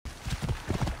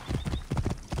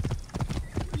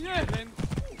If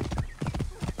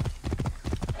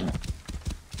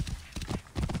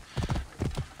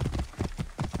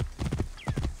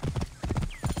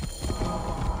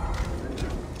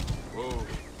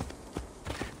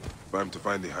I'm to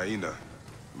find the hyena,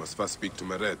 I must first speak to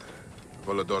Mered,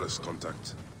 Polydorus'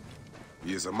 contact.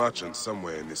 He is a merchant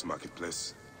somewhere in this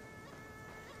marketplace.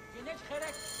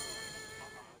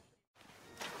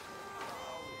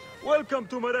 Welcome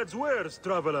to Mered's wares,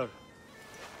 traveler.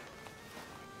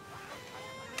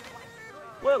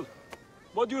 Well,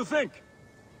 what do you think?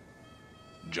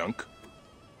 Junk?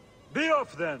 Be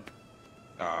off then!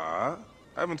 Ah,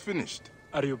 I haven't finished.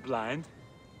 Are you blind?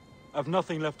 I've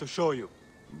nothing left to show you.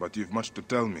 But you've much to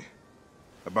tell me.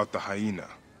 About the hyena.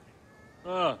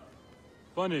 Ah,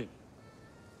 funny.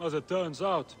 As it turns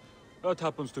out, that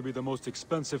happens to be the most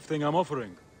expensive thing I'm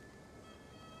offering.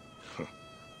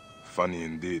 Funny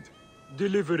indeed.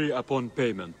 Delivery upon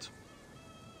payment.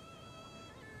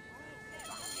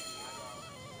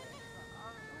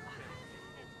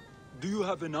 Do you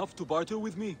have enough to barter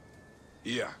with me?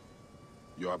 Yeah.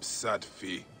 Your absurd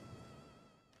fee.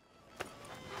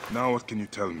 Now what can you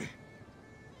tell me?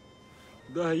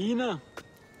 The hyena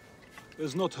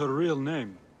is not her real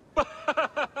name.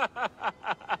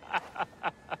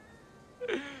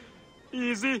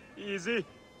 Easy, easy.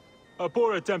 A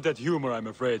poor attempt at humor, I'm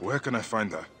afraid. Where can I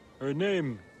find her? Her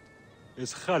name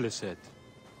is Khaliset.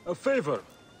 A favor.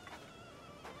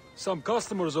 Some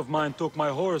customers of mine took my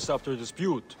horse after a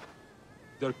dispute.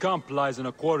 Their camp lies in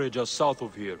a quarry just south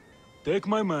of here. Take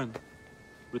my man,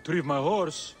 retrieve my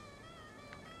horse,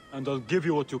 and I'll give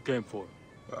you what you came for.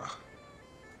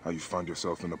 How you found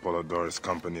yourself in Apollodorus'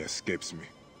 company escapes me.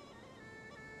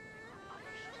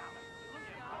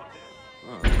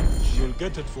 You'll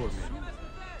get it for me.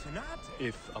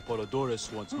 If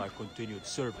Apollodorus wants my continued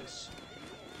service.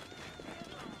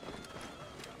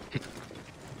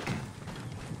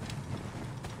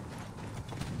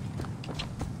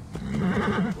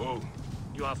 Whoa.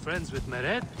 You are friends with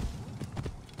Mered?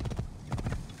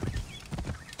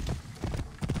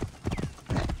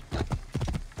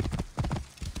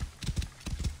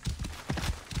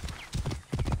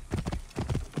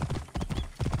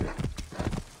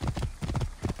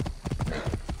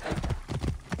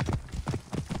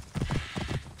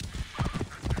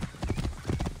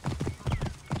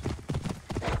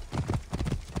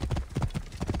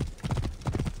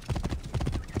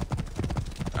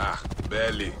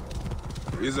 Barely.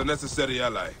 He's a necessary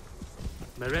ally.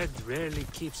 Mered rarely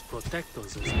keeps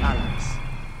protectors as allies.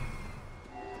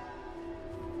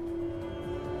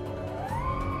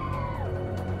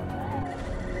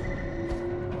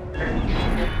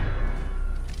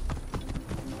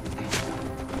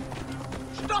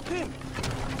 Stop him!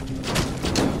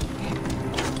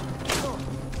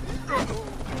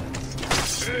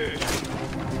 Hey!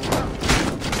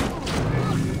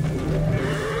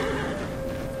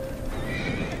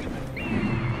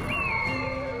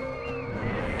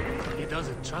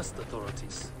 Doesn't trust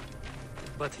authorities,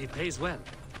 but he pays well,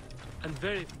 and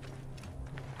very...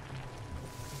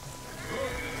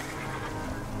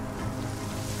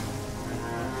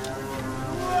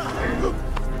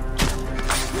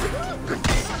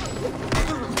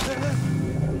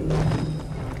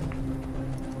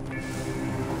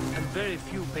 and very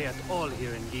few pay at all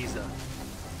here in Giza.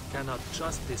 Cannot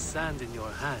trust this sand in your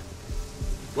hand.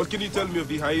 What can you tell me of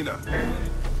the hyena?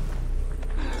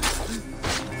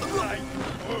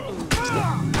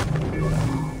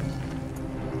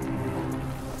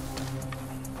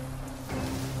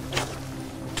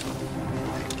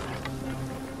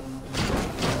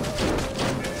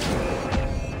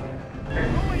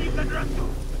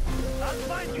 I'll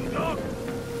find you, dog!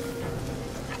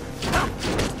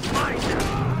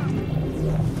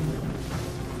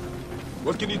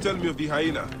 What can you tell me of the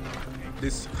hyena?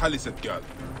 This Khaliset girl.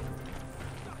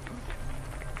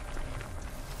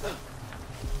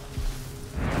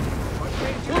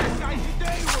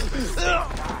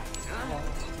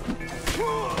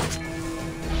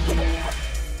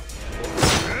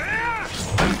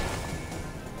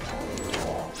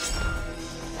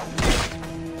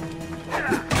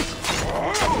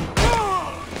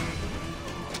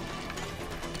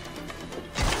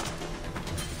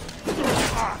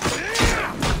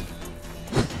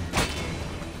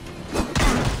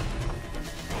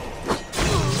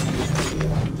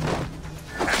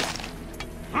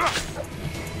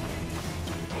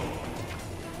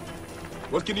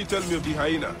 What can you tell me of the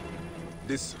hyena?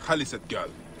 This Khaliset girl.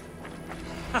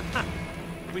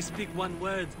 We speak one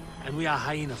word, and we are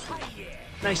hyena free.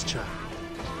 Nice try.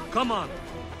 Come on,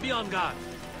 be on guard.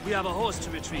 We have a horse to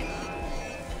retrieve.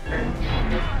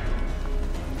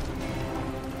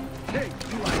 Hey,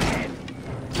 you like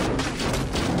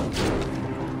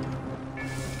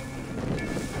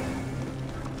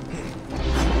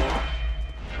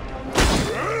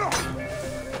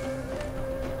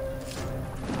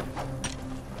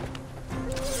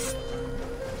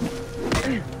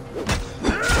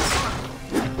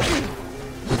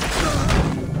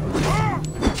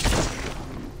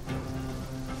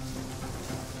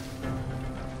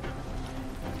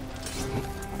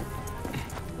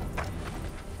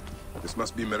This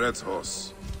must be Mered's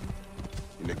horse.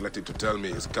 He neglected to tell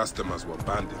me his customers were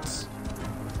bandits.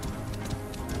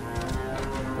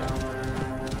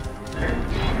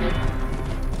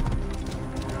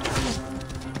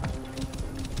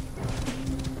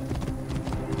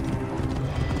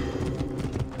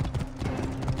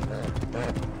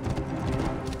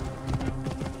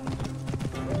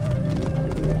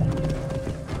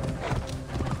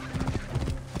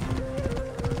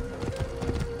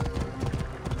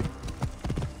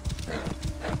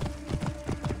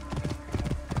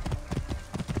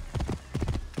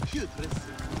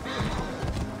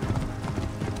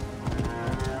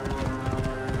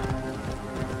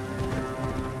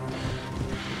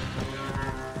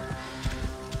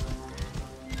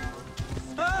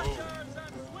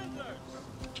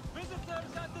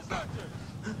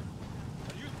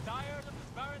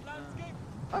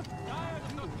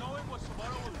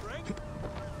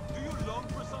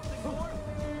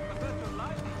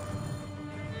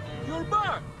 You're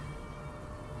back!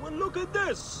 Well, look at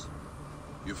this!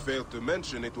 You failed to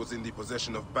mention it was in the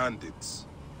possession of bandits.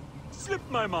 Slipped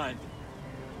my mind.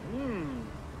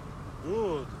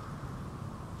 Good.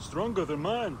 Stronger than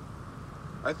mine.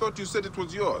 I thought you said it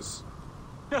was yours.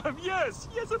 Yes,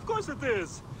 of course it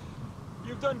is.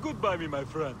 You've done good by me, my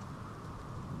friend.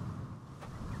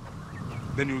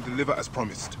 Then you'll deliver as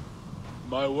promised.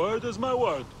 My word is my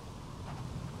word.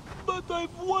 But I've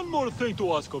one more thing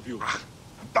to ask of you.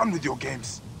 Done with your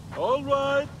games. All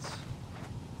right.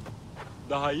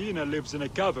 The hyena lives in a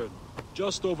cavern,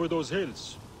 just over those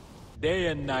hills. Day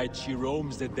and night she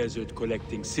roams the desert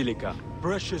collecting silica,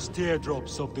 precious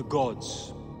teardrops of the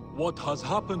gods. What has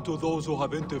happened to those who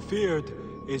have interfered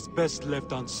is best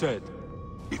left unsaid.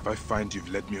 If I find you've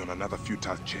led me on another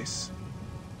futile chase,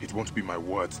 it won't be my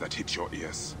words that hit your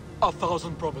ears.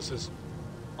 1,000 promises.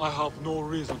 I have no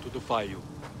reason to defy you.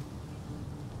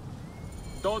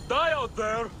 Don't die out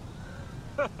there!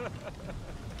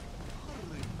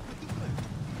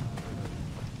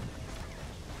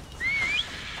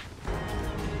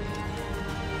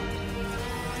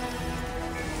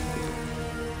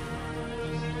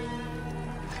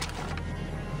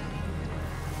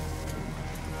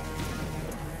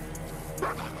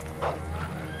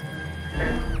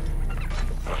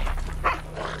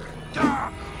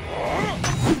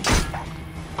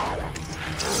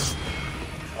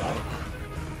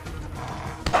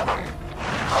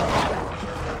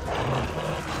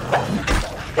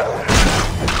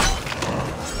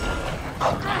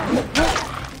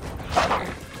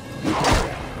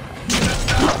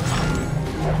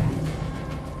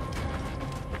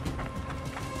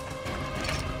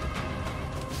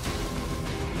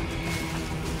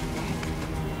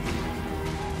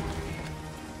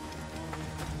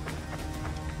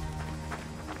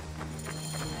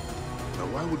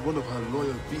 Why would one of her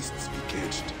loyal beasts be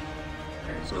caged?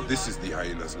 So this is the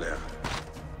hyena's lair.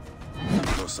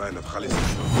 No sign of Khalisat.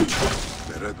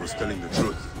 Mered was telling the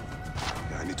truth.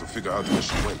 I need to figure out where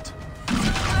she went.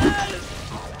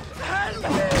 Help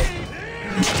me!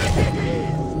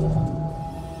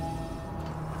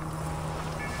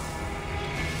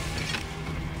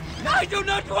 I do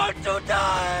not want to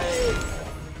die!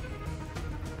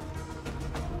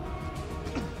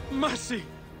 Mercy!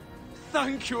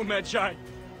 Thank you, Medjay.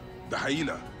 The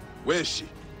hyena, where is she?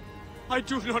 I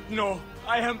do not know.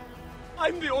 I'm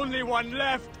the only one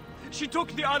left. She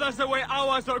took the others away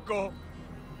hours ago.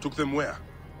 Took them where?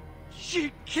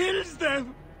 She kills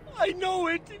them. I know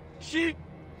it.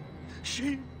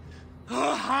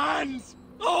 Her hands.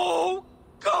 Oh,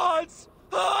 gods.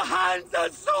 Her hands are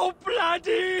so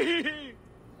bloody.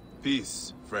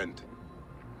 Peace, friend.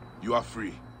 You are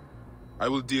free. I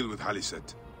will deal with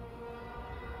Khalisat.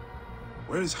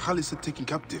 Where is Khalisat taking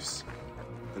captives?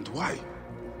 And why?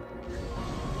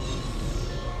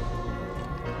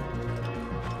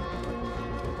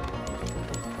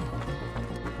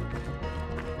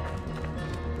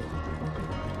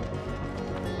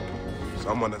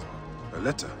 Someone has... a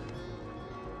letter.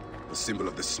 The symbol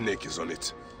of the snake is on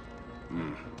it.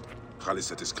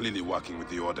 Khalisat is clearly working with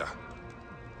the Order.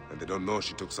 And they don't know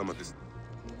she took some of this...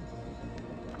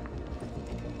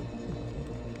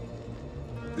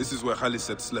 This is where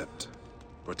Khalisat slept,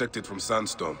 protected from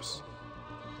sandstorms.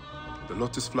 The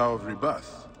lotus flower of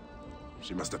rebirth.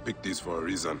 She must have picked these for a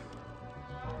reason.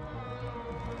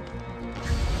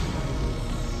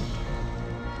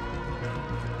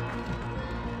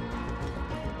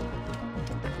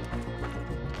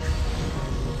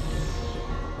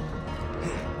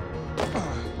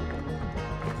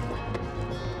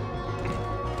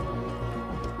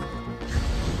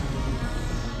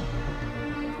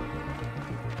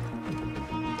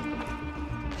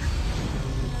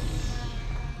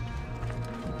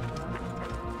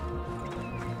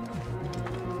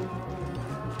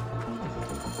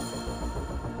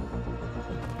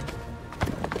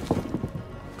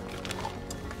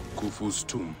 Khufu's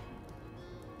tomb.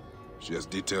 She has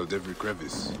detailed every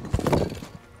crevice.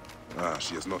 Ah,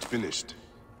 she has not finished.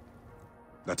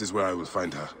 That is where I will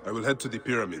find her. I will head to the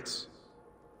pyramids.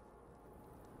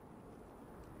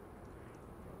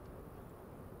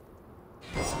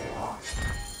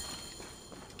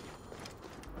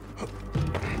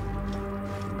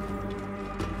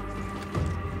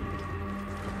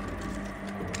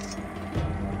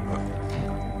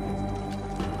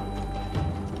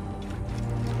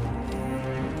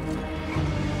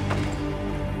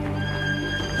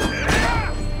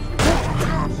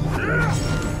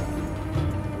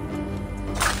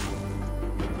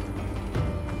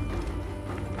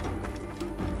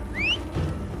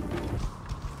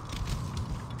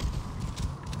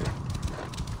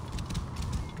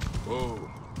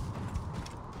 Oh.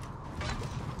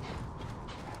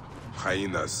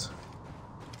 Hyenas.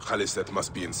 Khaliset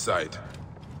must be inside.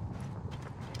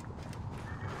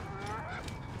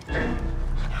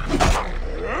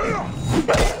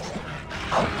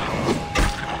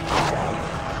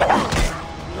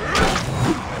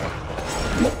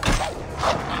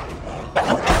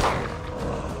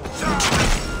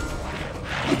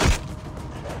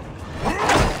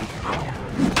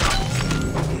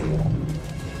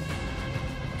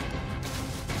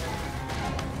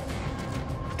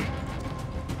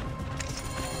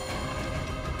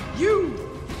 You!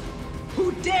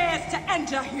 Who dares to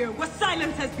enter here where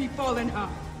silence has befallen her?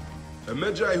 A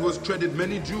Magi who has treaded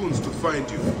many dunes to find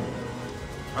you.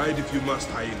 Hide if you must,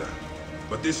 hyena.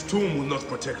 But this tomb will not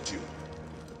protect you.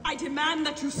 I demand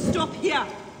that you stop here.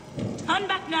 Turn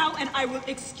back now and I will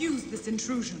excuse this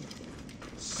intrusion.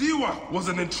 Siwa was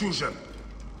an intrusion.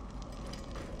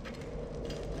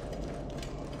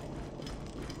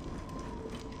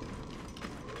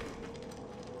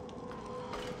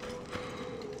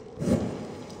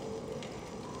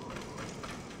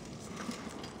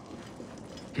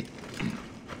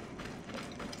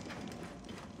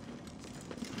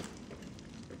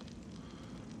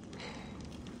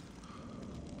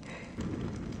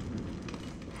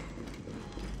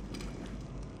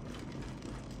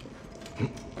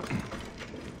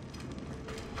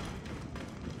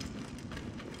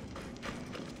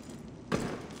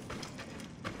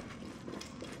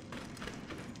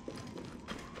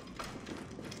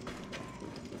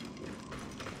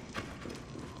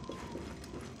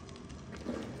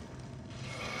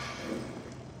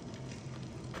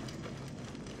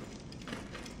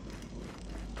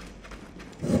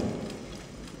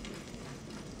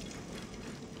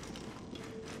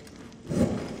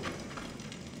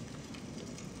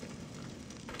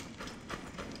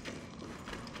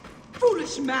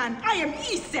 Foolish man, I am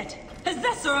Iset,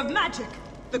 possessor of magic.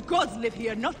 The gods live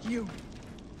here, not you.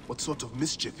 What sort of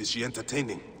mischief is she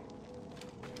entertaining?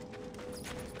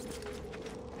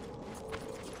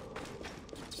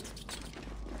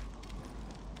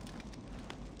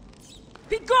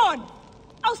 Be gone!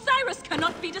 Osiris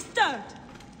cannot be disturbed.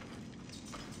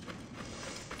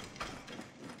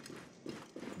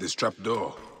 This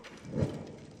trapdoor.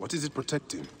 What is it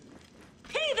protecting?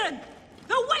 Heathen!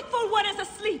 The wakeful one is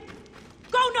asleep!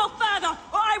 Go no further,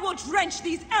 or I will drench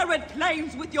these arid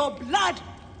plains with your blood!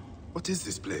 What is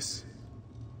this place?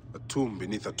 A tomb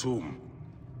beneath a tomb.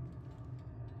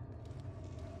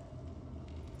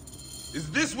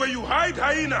 Is this where you hide,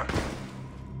 hyena?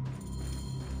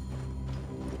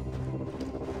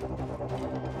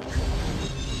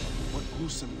 What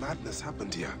gruesome madness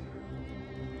happened here?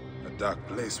 A dark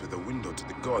place with a window to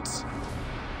the gods.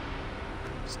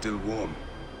 Still warm.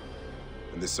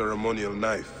 And the ceremonial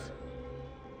knife.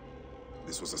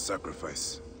 This was a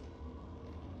sacrifice.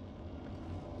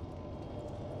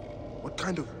 What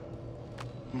kind of...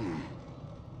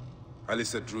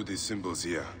 Alyssa drew these symbols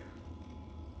here.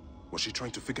 Was she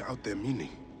trying to figure out their meaning?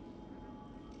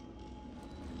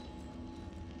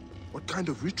 What kind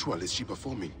of ritual is she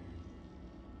performing?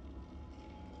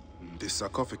 This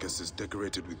sarcophagus is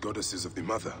decorated with goddesses of the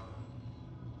Mother.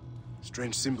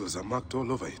 Strange symbols are marked all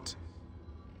over it.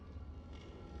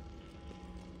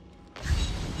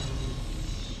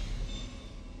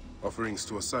 Offerings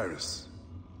to Osiris,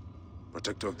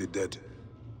 protector of the dead.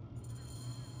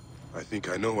 I think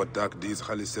I know what dark deeds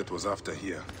Khaliset was after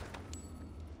here.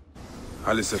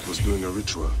 Khaliset was doing a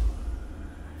ritual.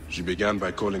 She began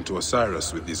by calling to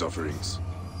Osiris with these offerings.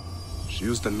 She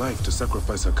used a knife to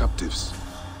sacrifice her captives.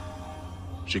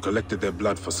 She collected their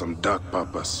blood for some dark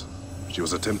purpose. She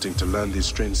was attempting to learn these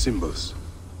strange symbols.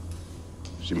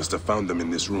 She must have found them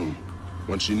in this room.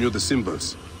 Once she knew the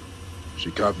symbols, she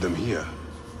carved them here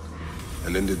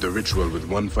and ended the ritual with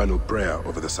one final prayer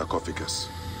over the sarcophagus.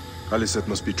 Khaliset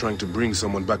must be trying to bring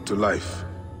someone back to life.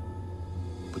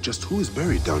 But just who is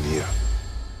buried down here?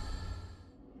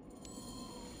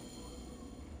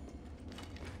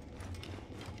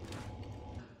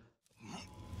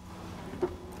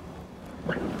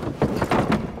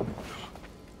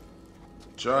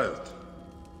 Child.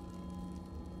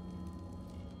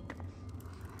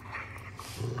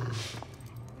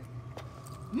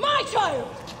 My child!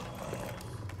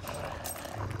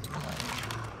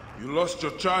 You lost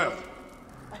your child.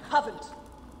 I haven't.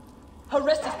 Her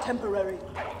rest is temporary.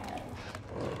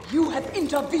 You have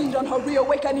intervened on her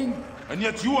reawakening. And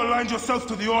yet you aligned yourself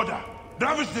to the Order.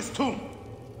 Ravaged this tomb.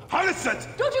 Haliset!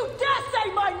 Don't you dare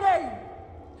say my name!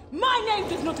 My name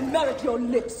does not merit your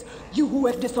lips, you who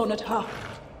have dishonored her.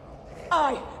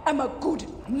 I am a good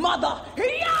mother.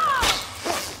 Yeah!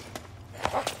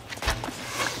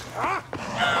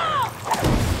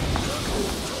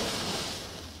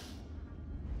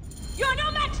 You're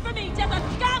no match for me, desert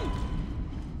scum!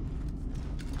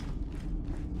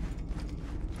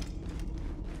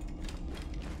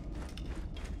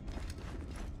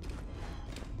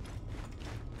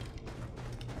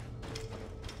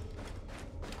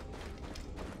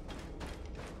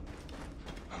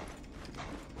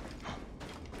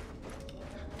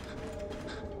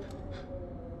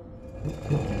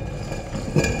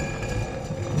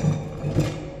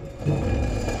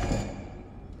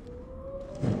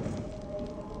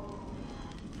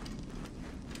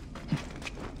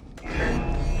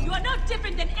 You are no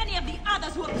different than any of the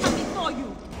others who have come before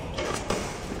you.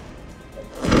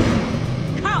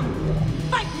 Come,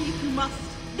 fight me if you must.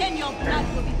 Then your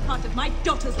blood will be part of my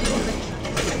daughter's resurrection.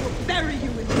 I will bury you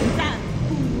in the sand,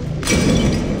 fool.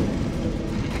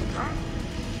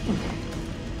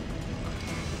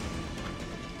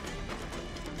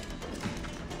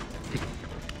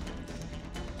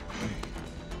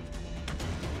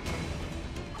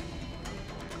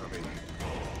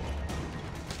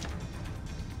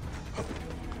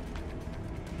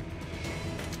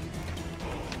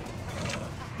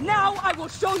 Now I will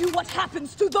show you what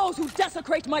happens to those who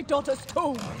desecrate my daughter's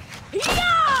tomb.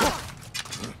 Yeah!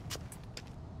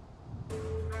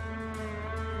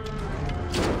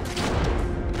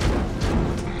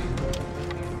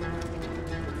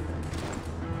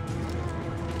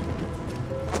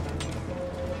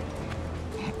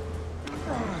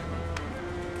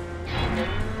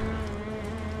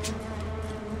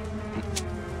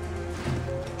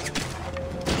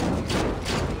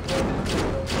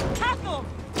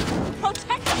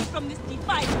 Protect us from this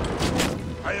defilement!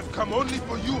 I have come only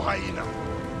for you, hyena.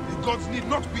 The gods need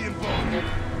not be involved.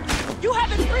 You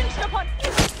have infringed upon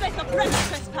every space of red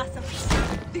trespasser.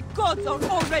 The gods are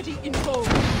already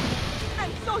involved.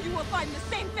 And so you will find the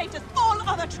same fate as all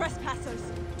other trespassers.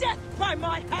 Death by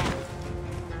my hand!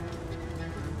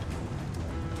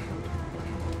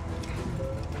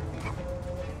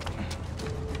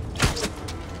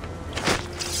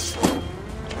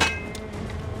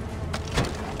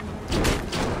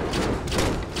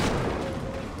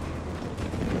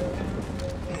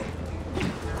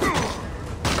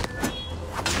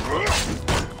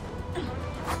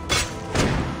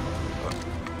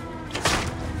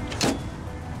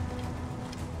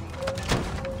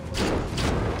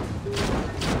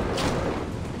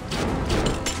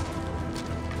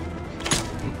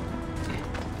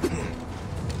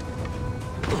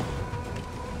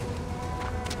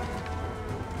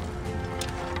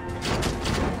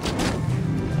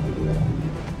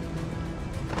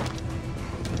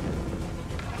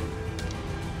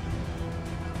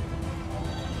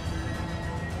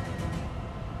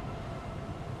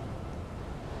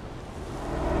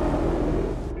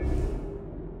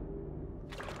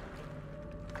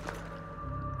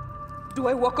 Do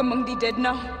I walk among the dead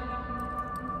now?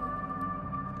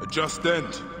 A just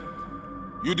end.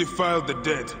 You defiled the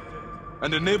dead,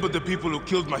 and enabled the people who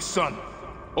killed my son.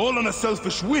 All on a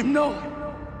selfish whim. No!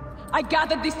 I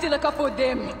gathered the silica for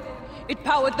them. It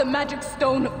powered the magic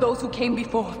stone of those who came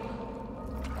before.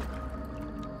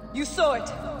 You saw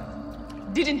it,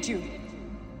 didn't you?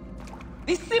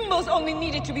 The symbols only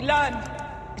needed to be learned.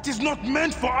 It is not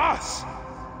meant for us!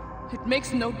 It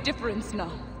makes no difference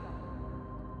now.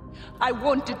 I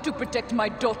wanted to protect my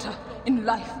daughter in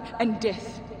life and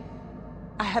death.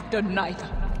 I have done neither.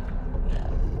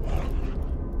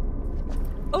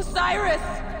 Osiris!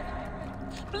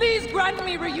 Please grant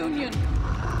me reunion.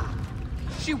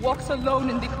 She walks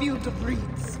alone in the field of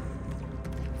reeds.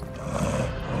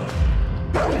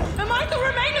 Am I to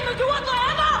remain in the Duat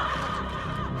forever?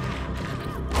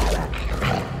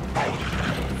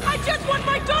 I just want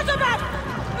my daughter back!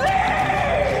 Please!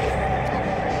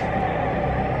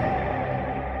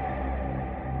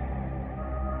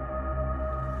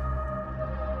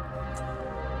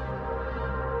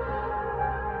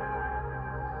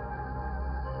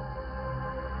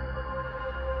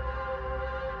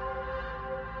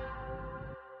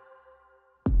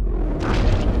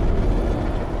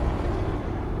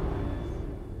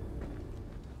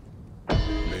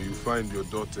 find your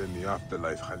daughter in the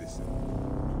afterlife, Khalisat.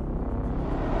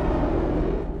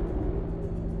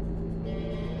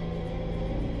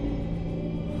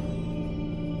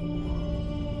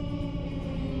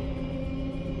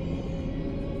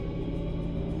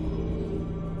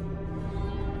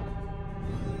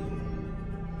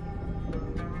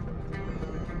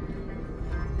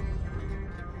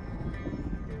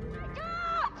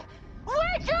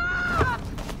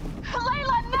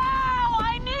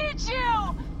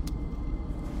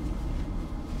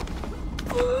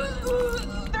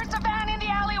 There's a van in the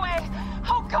alleyway!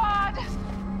 Oh, God!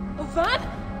 A van?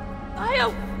 Aya,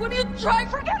 what are you trying?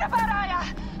 Forget about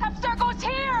Aya! Abstergo's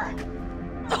here!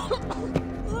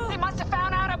 They must have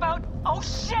found out about... Oh,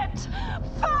 shit!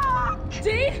 Fuck!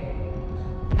 Dee?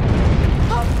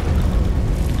 Oh.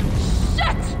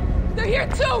 Shit! They're here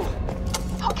too!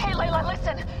 Okay, Layla,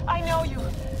 listen. I know you.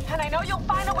 And I know you'll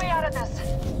find a way out of this.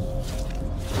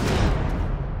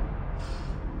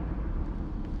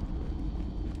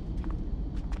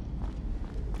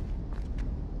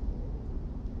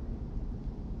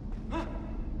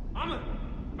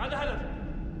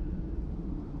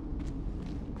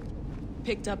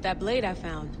 Picked up that blade I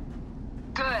found.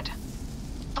 Good.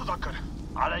 تذكر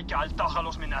عليك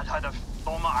التخلص من الهدف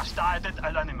ثم استعادة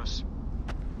الأنيموس.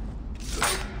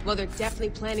 Well, they're definitely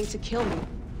planning to kill me.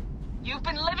 You've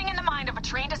been living in the mind of a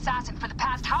trained assassin for the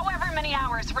past however many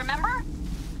hours, remember?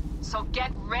 So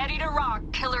get ready to rock,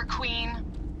 Killer Queen.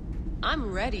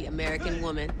 I'm ready, American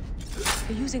woman.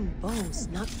 They're using bows,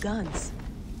 not guns.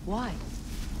 Why?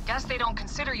 Guess they don't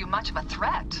consider you much of a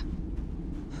threat.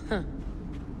 Huh.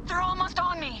 They're almost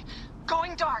on me.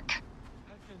 Going dark.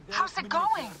 How's it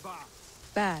going?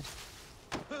 Bad.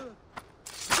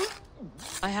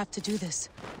 I have to do this.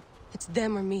 It's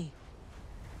them or me.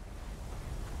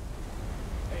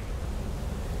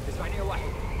 اسمعني يا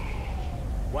واحد.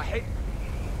 واحد.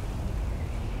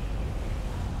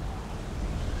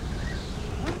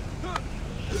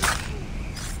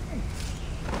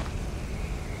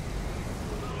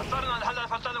 وصلنا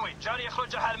الهدف الثانوي. جاري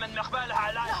يخرج حال من مقبلها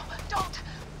على. No, don't.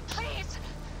 Please.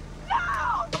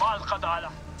 No! ما القضاء على.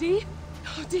 Dee?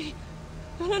 Oh, Dee.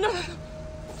 No.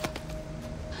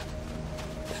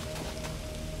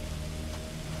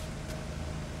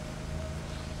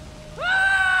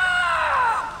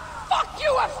 Fuck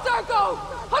you, Abstergo!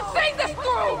 I'm seeing this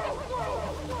through!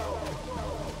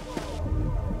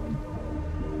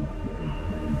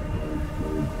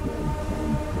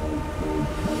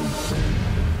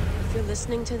 If you're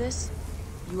listening to this,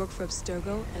 you work for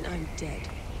Abstergo and I'm dead.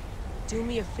 Do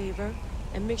me a favor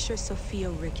and make sure Sophia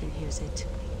Ricken hears it.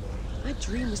 My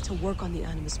dream was to work on the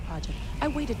Animus Project. I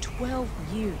waited 12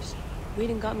 years.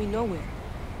 Waiting got me nowhere.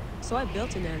 So I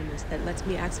built an Animus that lets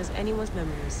me access anyone's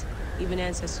memories, even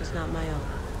ancestors not my own.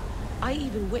 I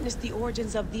even witnessed the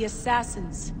origins of the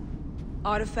Assassins.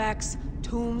 Artifacts,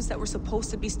 tombs that were supposed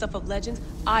to be stuff of legends,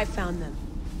 I found them.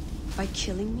 By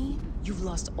killing me, you've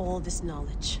lost all this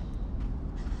knowledge.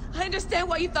 I understand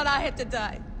why you thought I had to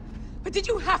die. But did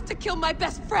you have to kill my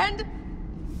best friend?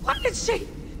 What did she...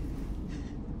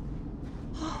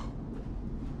 Oh,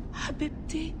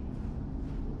 Habibti,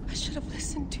 I should have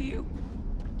listened to you.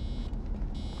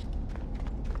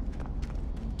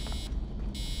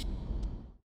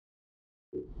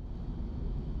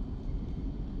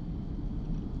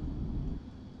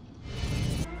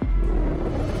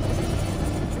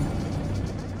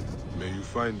 May you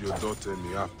find your daughter in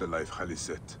the afterlife,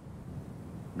 Khalisat.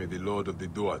 May the Lord of the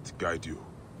Duat guide you.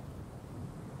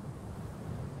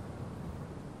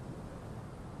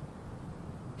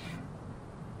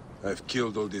 I've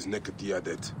killed all these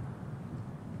Nekatiadet.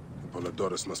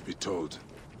 Apollodorus must be told.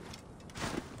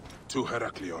 To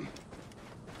Heraklion.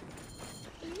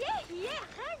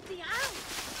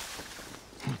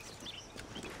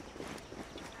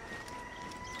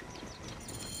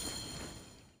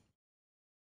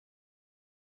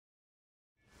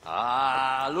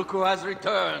 Ah, look who has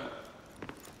returned.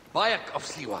 Bayek of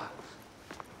Siwa.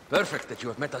 Perfect that you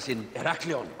have met us in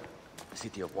Heraklion, the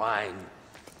city of wine,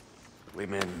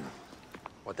 women,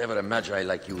 whatever a magi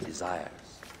like you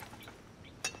desires.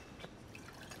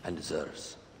 And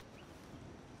deserves.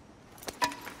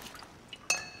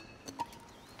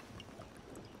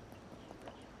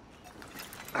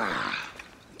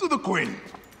 To the Queen!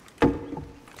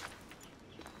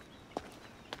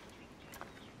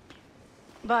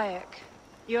 Bayek,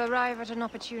 you arrive at an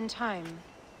opportune time.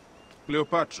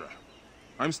 Cleopatra,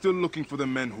 I'm still looking for the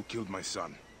men who killed my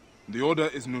son. The order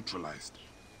is neutralized.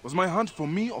 Was my hunt for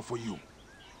me or for you?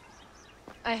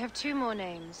 I have 2 more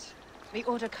names. The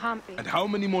order can't be... And how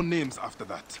many more names after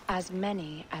that? As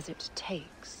many as it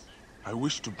takes. I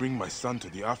wish to bring my son to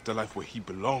the afterlife where he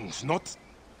belongs, not...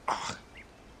 Ah,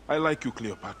 I like you,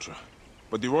 Cleopatra.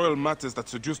 But the royal matters that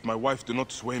seduced my wife do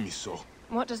not sway me so.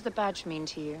 What does the badge mean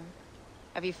to you?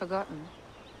 Have you forgotten?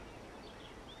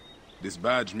 This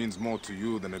badge means more to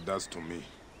you than it does to me.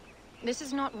 This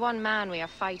is not one man we are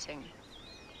fighting.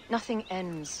 Nothing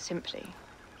ends simply.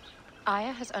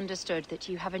 Aya has understood that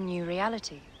you have a new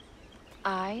reality.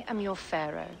 I am your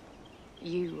pharaoh.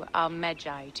 You are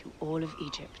Medjay to all of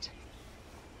Egypt.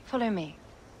 Follow me.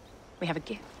 We have a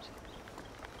gift.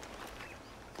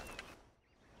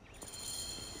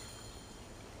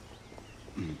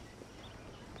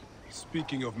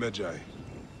 Speaking of Medjay,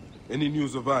 any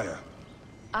news of Aya?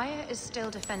 Aya is still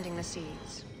defending the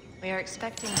seas. We are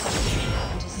expecting him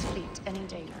and his fleet any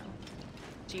day now.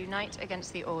 To unite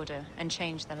against the Order and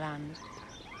change the land.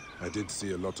 I did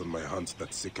see a lot on my hunts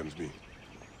that sickened me.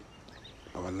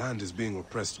 Our land is being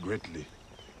oppressed greatly.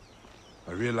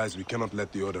 I realize we cannot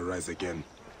let the Order rise again.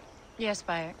 Yes,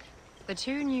 Bayek. The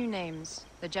two new names,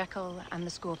 the Jackal and the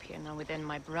Scorpion, are within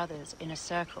my brother's inner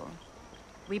circle.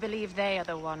 We believe they are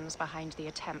the ones behind the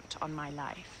attempt on my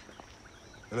life.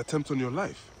 An attempt on your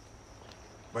life?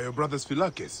 By your brother's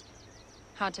Phylakes?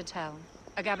 Hard to tell.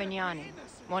 A Gabiniani,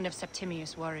 one of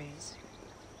Septimius' warriors.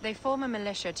 They form a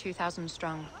militia 2,000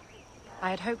 strong. I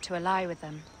had hoped to ally with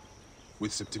them.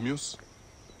 With Septimius?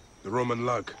 The Roman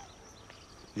lug?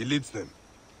 He leads them?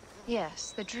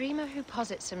 Yes, the dreamer who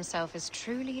posits himself as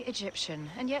truly Egyptian,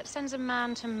 and yet sends a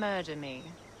man to murder me.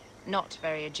 Not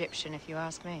very Egyptian, if you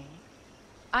ask me.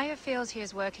 Aya feels he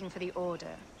is working for the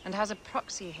Order, and has a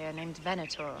proxy here named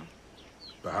Venator.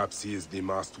 Perhaps he is the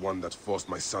masked one that forced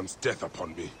my son's death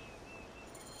upon me.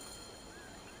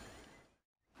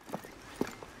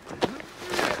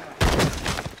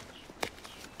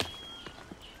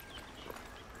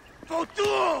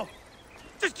 Fotu!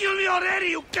 Just kill me already,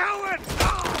 you coward!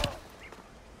 Oh!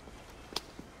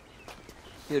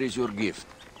 Here is your gift.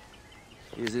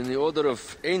 He is in the order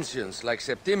of ancients like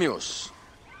Septimius.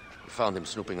 We found him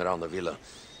snooping around the villa.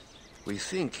 We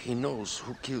think he knows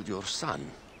who killed your son.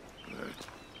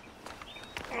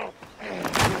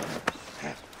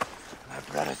 My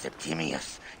brother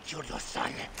Septimius killed your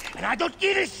son, and I don't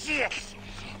give a shit!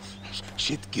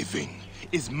 Shit-giving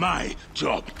is my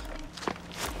job.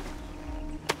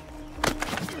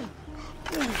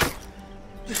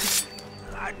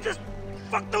 I just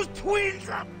fucked those twins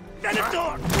up!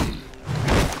 Venator!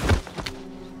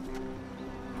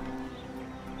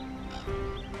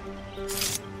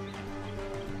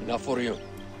 Enough for you.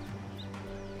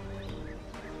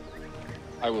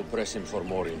 I will press him for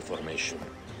more information.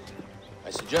 I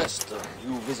suggest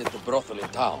you visit the brothel in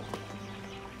town.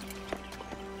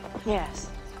 Yes.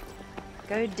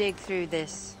 Go dig through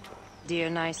this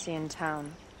Dionysian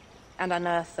town, and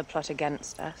unearth the plot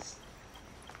against us.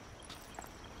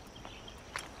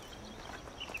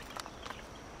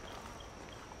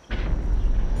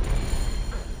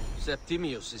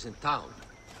 Septimius is in town.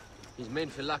 His main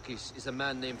Phylakes is a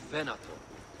man named Venator.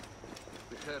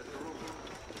 We heard the rumor.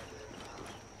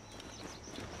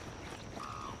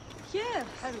 Here,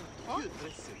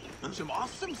 Some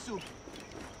awesome soup!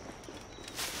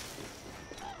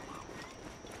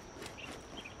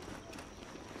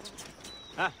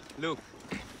 Ah, look.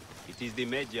 It is the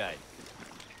Medjay.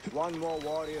 One more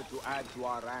warrior to add to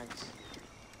our ranks.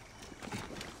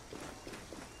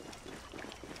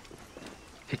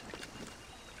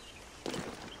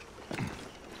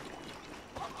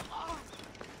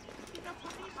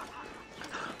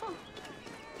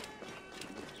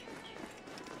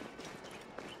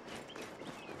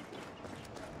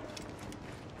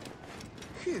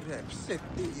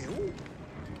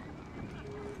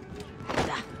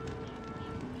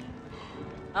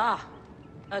 Ah,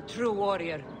 a true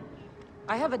warrior.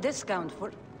 I have a discount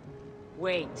for...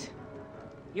 Wait.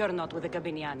 You're not with the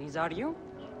Gabinianis, are you?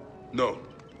 No,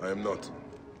 I am not.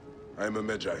 I am a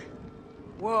Medjay.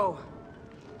 Whoa.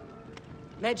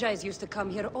 Medjays used to come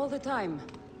here all the time,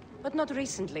 but not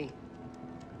recently.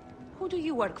 Who do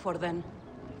you work for, then?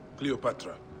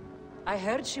 Cleopatra. I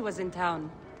heard she was in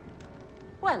town.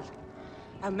 Well,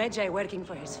 a Medjay working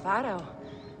for his pharaoh.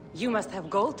 You must have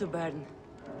gold to burn.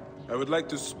 I would like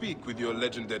to speak with your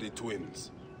legendary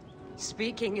twins.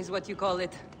 Speaking is what you call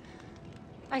it.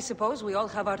 I suppose we all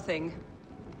have our thing.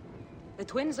 The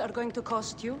twins are going to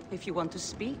cost you if you want to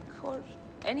speak, or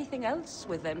anything else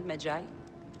with them, Medjay.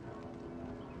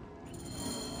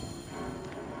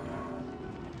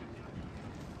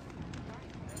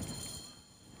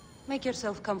 Make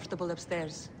yourself comfortable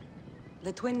upstairs.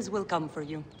 The twins will come for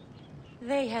you.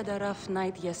 They had a rough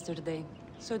night yesterday,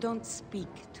 so don't speak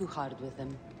too hard with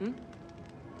them, hmm?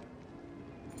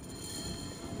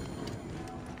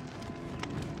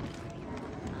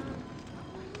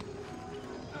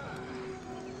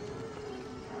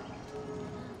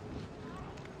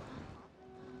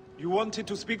 You wanted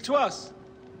to speak to us?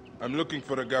 I'm looking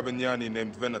for a Gabignani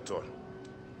named Venator.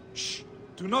 Shh!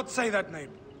 Do not say that name.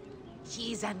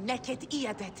 He's a naked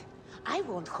idiot. I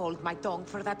won't hold my tongue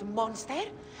for that monster.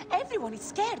 Everyone is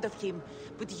scared of him,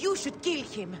 but you should kill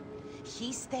him.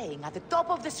 He's staying at the top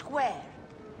of the square.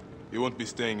 He won't be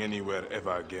staying anywhere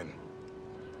ever again.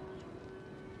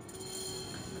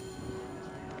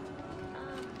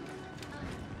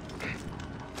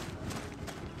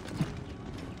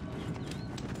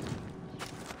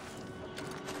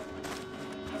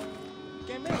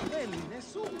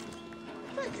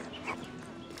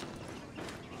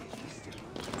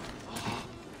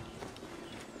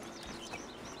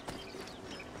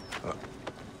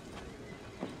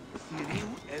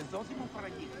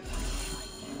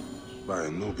 By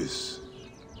Anubis,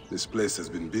 this place has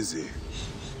been busy.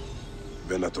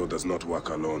 Venator does not work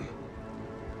alone.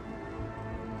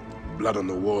 Blood on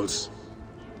the walls.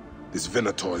 This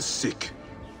Venator is sick.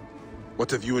 What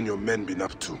have you and your men been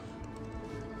up to?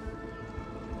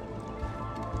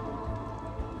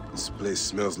 This place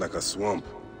smells like a swamp.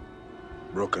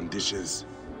 Broken dishes.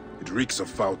 It reeks of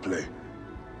foul play.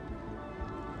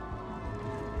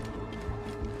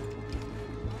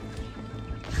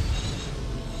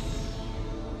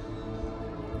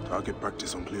 Target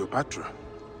practice on Cleopatra.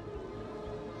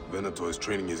 Venator is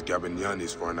training his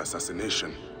Gabignanis for an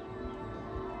assassination.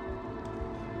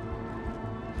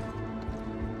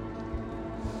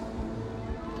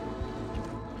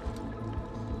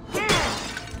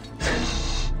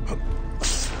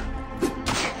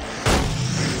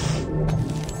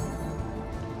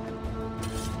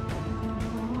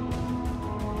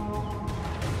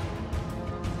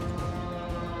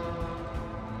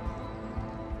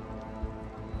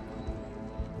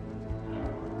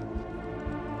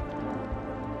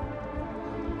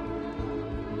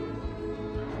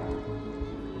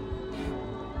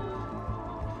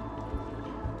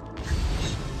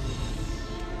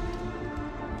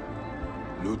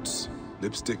 Lutes,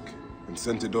 lipstick, and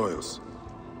scented oils.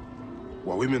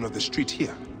 Were women of the street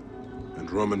here? And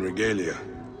Roman regalia.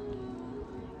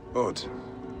 Odd.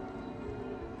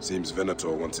 Seems Venator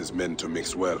wants his men to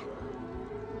mix well.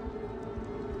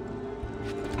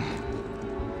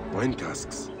 Wine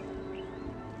casks.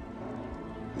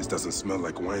 This doesn't smell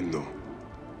like wine, though.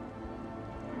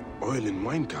 Oil in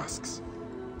wine casks.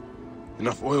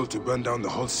 Enough oil to burn down the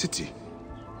whole city.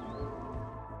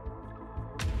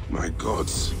 My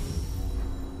gods.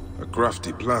 A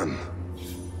crafty plan.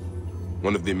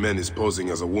 One of the men is posing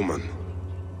as a woman.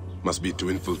 Must be to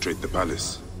infiltrate the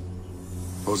palace.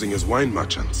 Posing as wine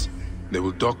merchants, they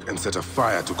will dock and set a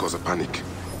fire to cause a panic.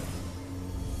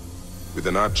 With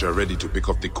an archer ready to pick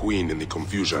off the queen in the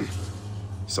confusion.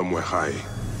 Somewhere high.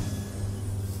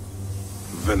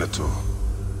 Venator.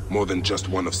 More than just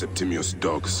one of Septimius'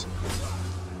 dogs.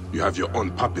 You have your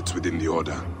own puppets within the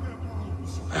Order.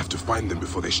 I have to find them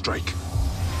before they strike.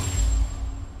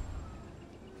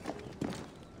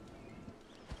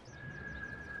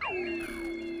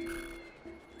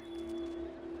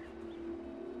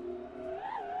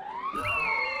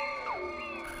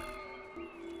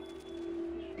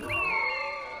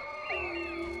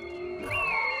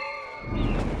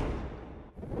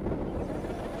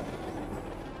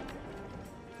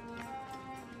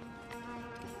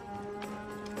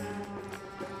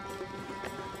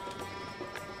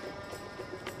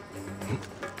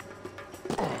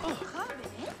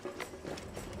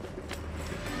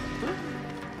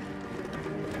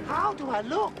 How do I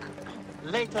look?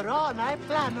 Later on, I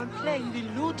plan on playing the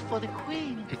lute for the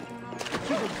queen.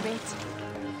 You were great.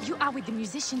 You are with the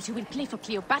musicians who will play for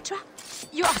Cleopatra?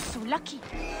 You are so lucky.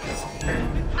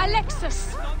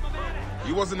 Alexis!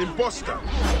 He was an imposter.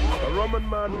 A Roman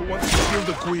man who wants to kill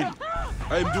the queen.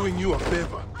 I am doing you a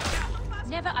favor.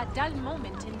 Never a dull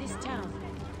moment in this town.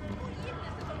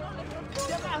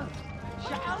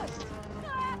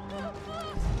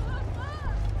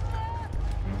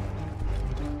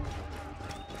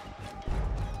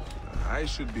 I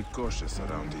should be cautious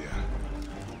around here.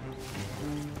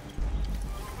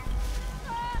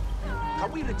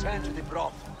 Can we return to the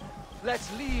broth? Let's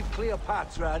leave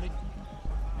Cleopatra and...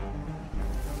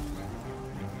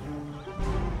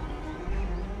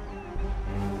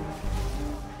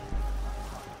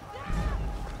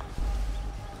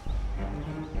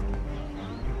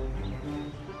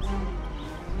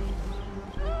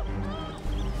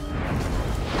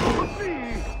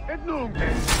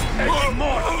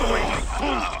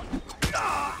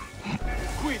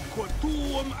 Quid quod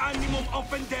tuum animum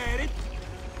offenderit?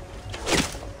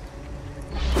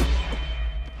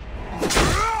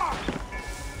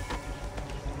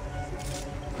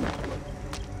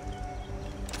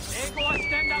 Ego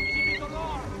ascendam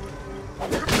civitor.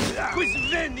 Quis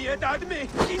veniet ad me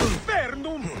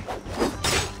infernum!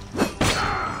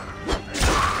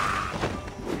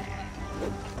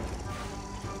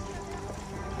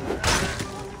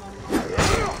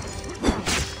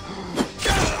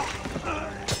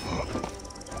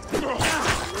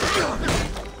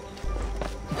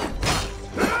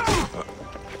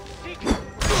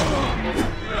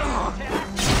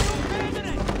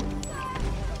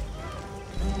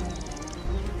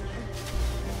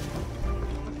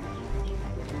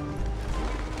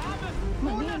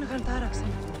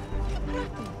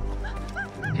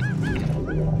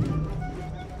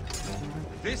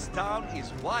 This town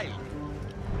is wild.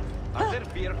 Are there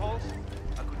beer halls?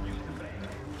 I could use the break.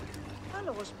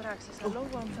 Hallo, Spraxis. Hallo,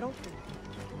 Froten.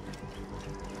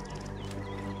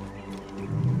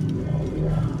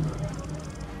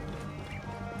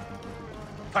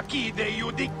 Facide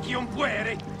iudicium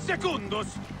puere,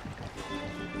 secundus!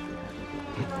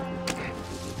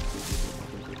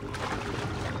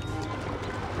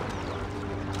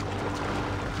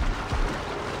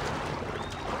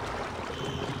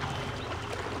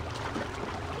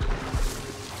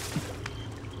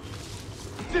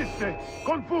 Sisse,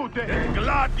 confute!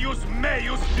 Gladius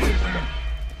meius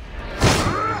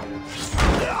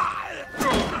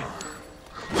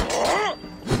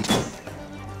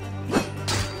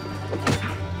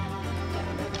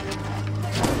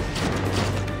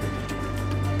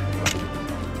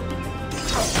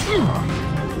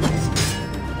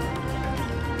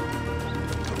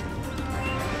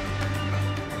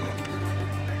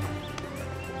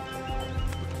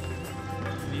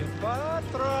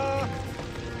Cleopatra!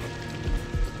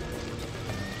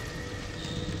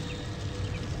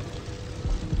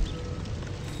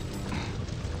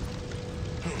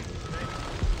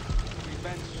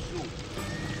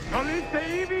 Nolite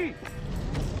ivi!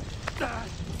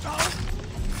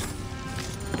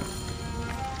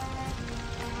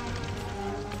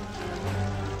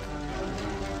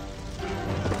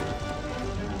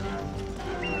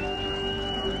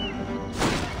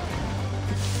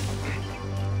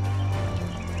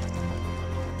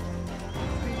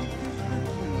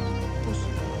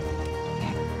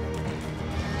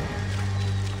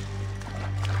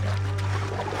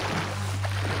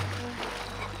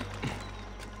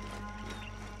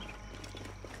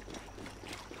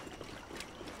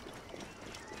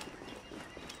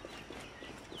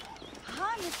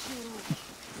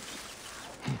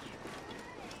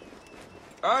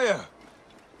 Aya,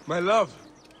 my love.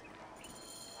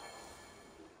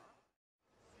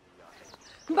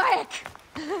 Back!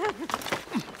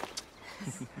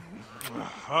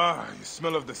 Ah, you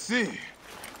smell of the sea.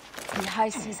 The high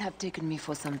seas have taken me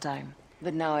for some time,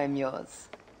 but now I'm yours.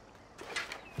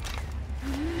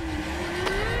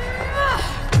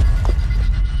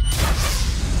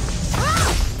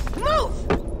 Move!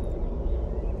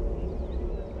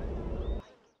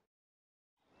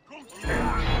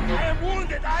 I am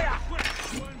wounded, Aya!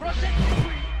 Protect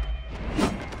me!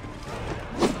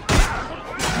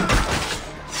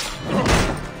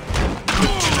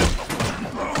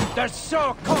 The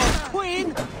so-called queen?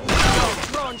 Your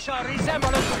throne shall resemble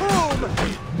a tomb!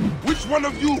 Which one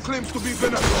of you claims to be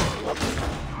Venator?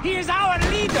 He is our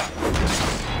leader!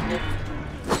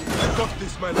 I got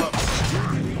this, my love.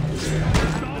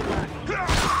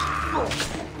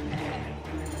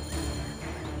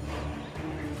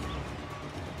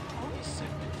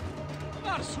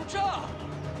 Arsucha!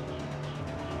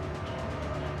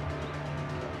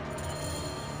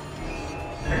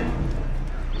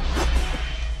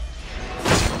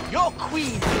 Your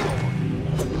queen!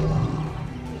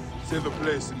 Save a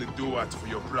place in the duat for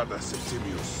your brother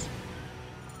Septimius.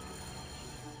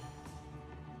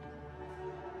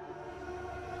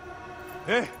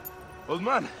 Hey, old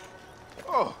man.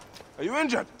 Oh, are you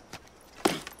injured?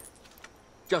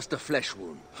 Just a flesh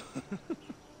wound.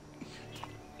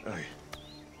 Aye.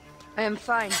 I am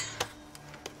fine.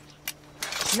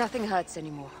 Nothing hurts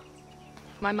anymore.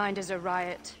 My mind is a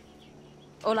riot.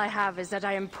 All I have is that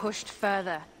I am pushed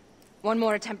further. One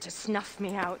more attempt to snuff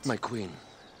me out. My queen,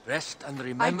 rest and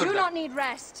remember I do that... not need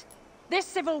rest. This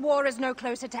civil war is no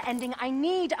closer to ending. I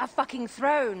need a fucking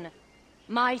throne.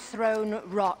 My throne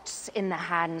rots in the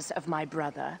hands of my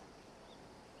brother.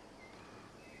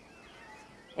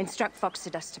 Instruct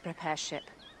Foxidus to prepare ship.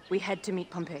 We head to meet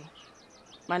Pompey.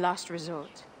 My last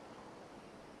resort.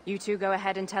 You two go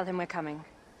ahead and tell him we're coming.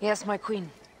 Yes, my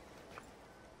queen.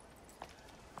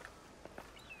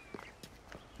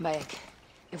 Bayek,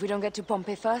 if we don't get to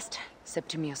Pompey first,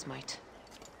 Septimius might.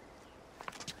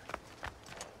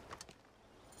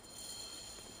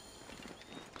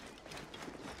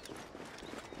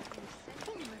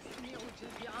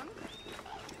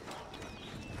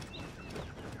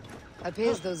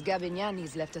 Appears those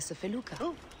Gabinianis left us a felucca.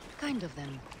 Oh. Kind of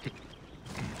them.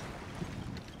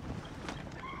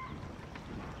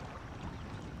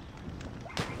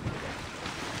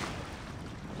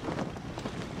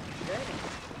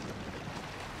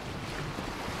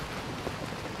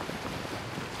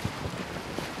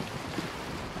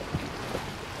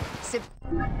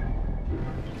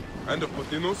 And of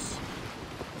Potinos?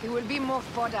 He will be more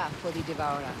fodder for the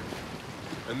Devourer.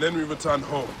 And then we return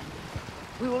home.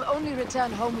 We will only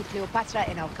return home with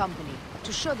Cleopatra in our company,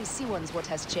 to show the Sea Ones what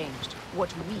has changed,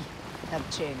 what we have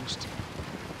changed.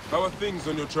 How are things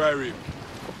on your trireme?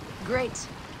 Great.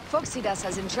 Phoxidas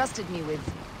has entrusted me with...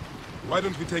 Why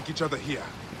don't we take each other here?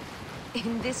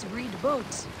 in this reed boat.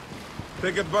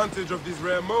 Take advantage of these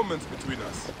rare moments between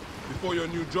us, before your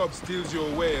new job steals you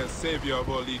away as savior of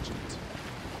all Egypt.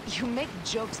 You make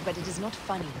jokes, but it is not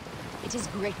funny. It is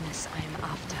greatness I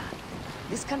am after.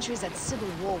 This country is at civil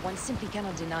war, one simply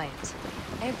cannot deny it.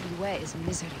 Everywhere is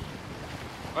misery.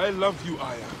 I love you,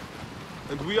 Aya.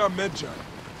 And we are Medjay.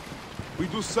 We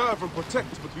do serve and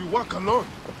protect, but we work alone.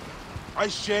 I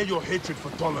share your hatred for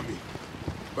Ptolemy.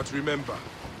 But remember,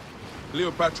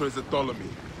 Cleopatra is a Ptolemy.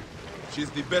 She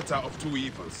is the better of two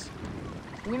evils.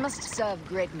 We must serve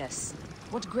greatness.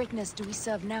 What greatness do we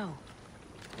serve now?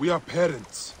 We are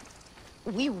parents.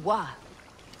 We were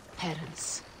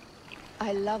parents.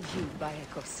 I love you,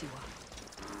 Bayek of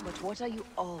Siwa. But what are you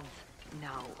of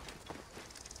now?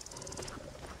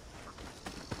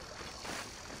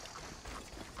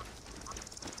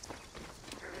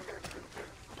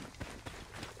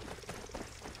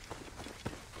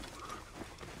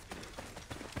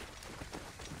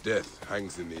 Death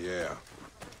hangs in the air.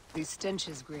 The stench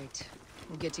is great.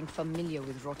 I'm getting familiar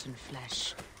with rotten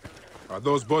flesh. Are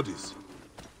those bodies?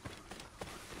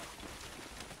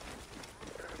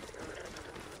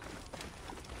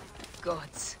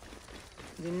 Gods.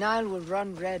 The Nile will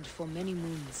run red for many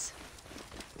moons.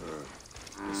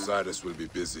 Osiris will be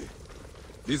busy.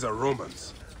 These are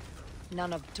Romans.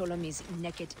 None of Ptolemy's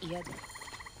naked eared.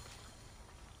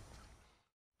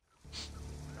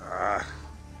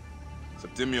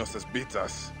 Septimius has beat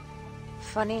us.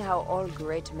 Funny how all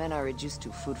great men are reduced to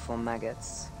food for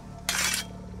maggots.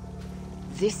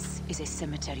 This is a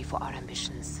cemetery for our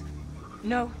ambitions.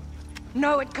 No.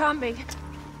 No, it can't be.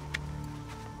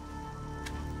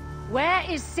 Where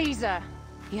is Caesar?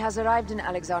 He has arrived in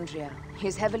Alexandria. He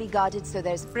is heavily guarded, so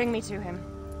there's... Bring me to him.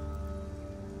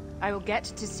 I will get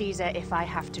to Caesar if I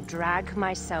have to drag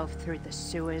myself through the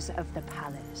sewers of the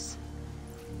palace.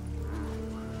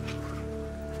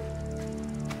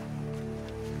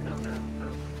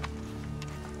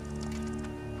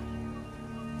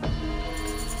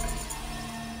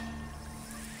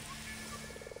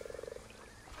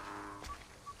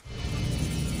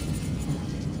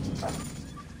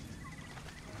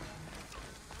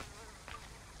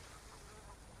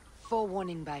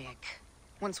 Forewarning, Bayek.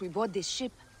 Once we board this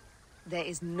ship, there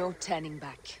is no turning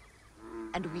back.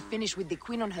 And we finish with the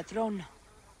Queen on her throne,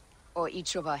 or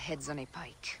each of our heads on a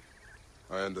pike.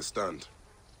 I understand.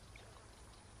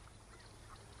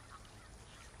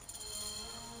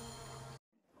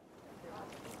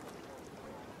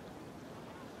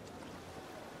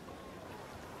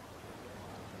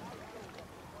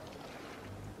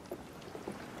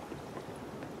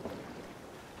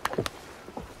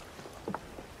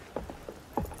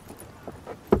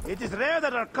 It is rare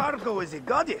that our cargo is a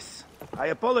goddess. I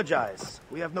apologize.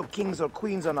 We have no kings or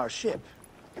queens on our ship.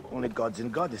 Only gods and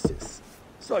goddesses.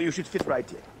 So you should fit right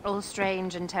in. All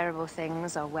strange and terrible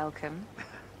things are welcome.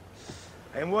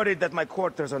 I am worried that my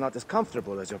quarters are not as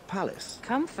comfortable as your palace.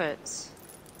 Comforts?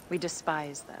 We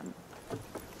despise them.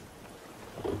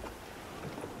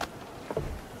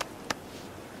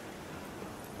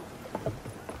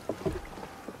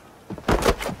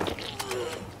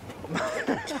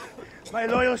 My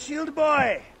loyal shield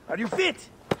boy! Are you fit?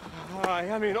 I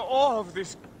am in awe of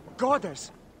this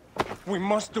goddess. We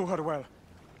must do her well.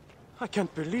 I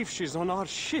can't believe she's on our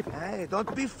ship. Hey,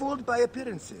 don't be fooled by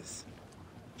appearances.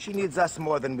 She needs us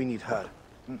more than we need her.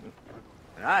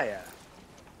 Aya,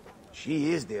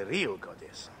 she is the real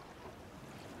goddess.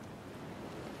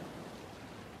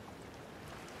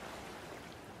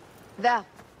 There,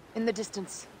 in the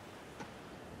distance.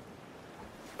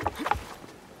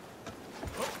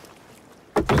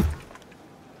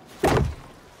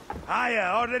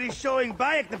 Aya, already showing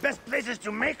Bayek the best places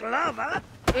to make love, huh?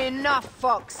 Enough,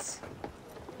 Fox.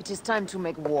 It is time to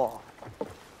make war.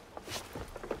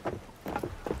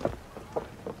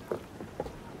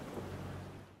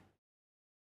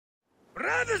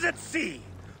 Brothers at sea,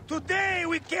 today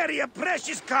we carry a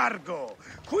precious cargo.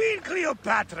 Queen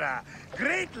Cleopatra,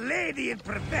 great lady in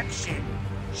perfection.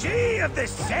 She of the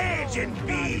Sage and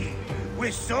Bee!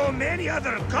 With so many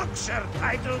other cocksure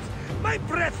titles, my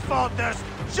breath falters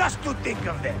just to think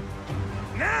of them.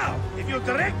 Now, if you'll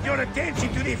direct your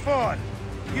attention to the fort,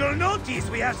 you'll notice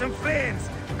we have some friends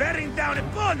bearing down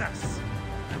upon us.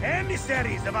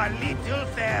 Emissaries of our little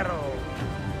pharaoh.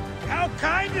 How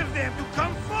kind of them to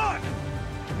come forth!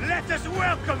 Let us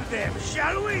welcome them,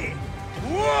 shall we?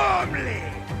 Warmly!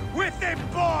 With a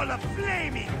ball of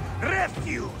flaming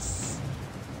refuse!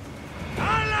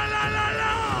 Ah la la la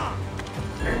la!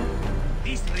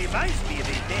 This reminds me of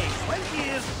a day 20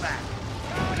 years back,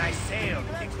 when I sailed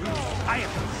with a group of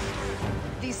pirates.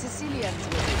 The Sicilians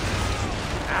were it.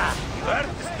 Ah, you heard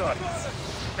the stories.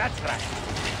 That's right.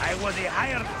 I was a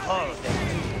hired hull then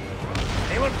too.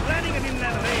 They were planning an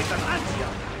inland raid on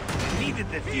Antioch and needed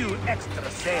a few extra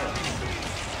sails.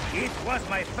 It was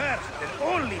my first and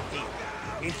only peek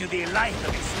into the life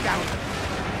of a scoundrel.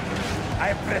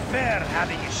 I prefer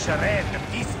having a charade of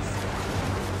pieces.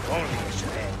 Only a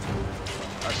charade.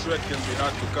 A shred can be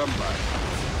hard to come by.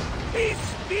 He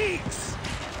speaks!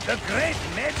 The great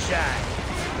Medjay!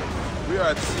 We are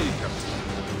at sea, Captain.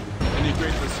 Any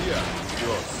greatness here?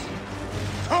 Yours.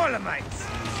 Ptolemites!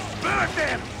 Burn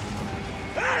them!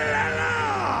 La la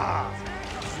la!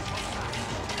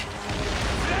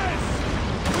 Yes!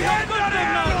 We are got them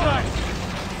now,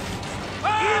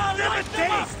 give them a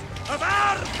taste of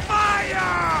our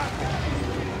fire!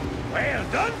 Well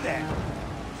done, then.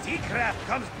 Seacraft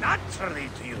comes naturally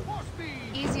to you.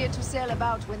 Easier to sail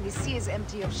about when the sea is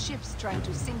empty of ships trying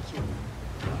to sink you.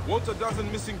 Want a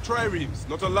dozen missing triremes,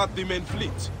 not a lot the main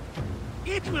fleet.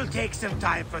 It will take some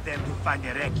time for them to find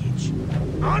the wreckage.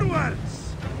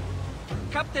 Onwards!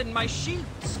 Captain, my shield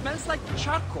smells like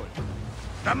charcoal.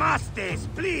 Damastes,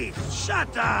 please,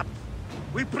 shut up!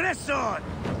 We press on!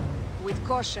 With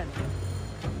caution.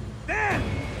 Then,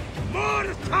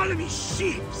 more Ptolemy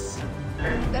ships!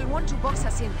 They'll want to box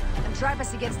us in and drive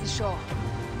us against the shore.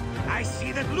 I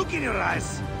see that look in your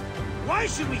eyes. Why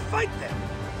should we fight them?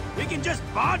 We can just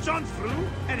barge on through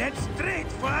and head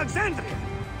straight for Alexandria.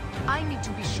 I need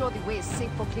to be sure the way is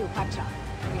safe for Cleopatra.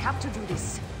 We have to do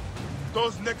this.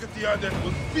 Those Nekatiaden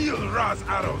will feel Ra's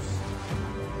arrows.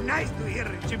 Nice to hear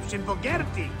Egyptian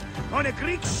vulgarity on a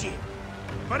Greek ship.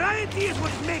 Variety is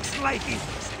what makes life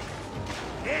interesting.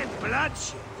 And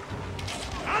bloodshed.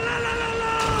 La la la la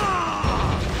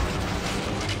la!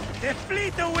 The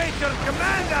fleet awaits your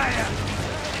command, Aya.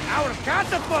 Our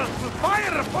catapults will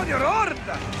fire upon your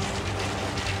order.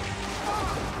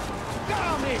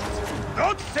 Damn it!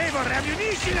 Don't save our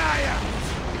ammunition, Aya!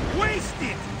 Waste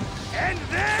it! And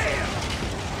there!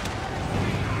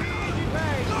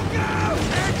 Look out!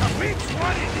 Which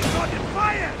one is he got in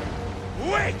fire?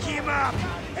 Wake him up!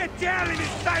 And tell him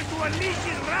it's time to unleash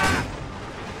his wrath!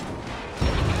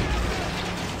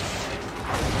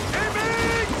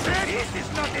 This is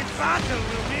not a battle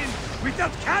we'll win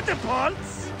without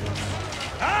catapults!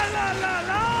 Ah la la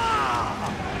la!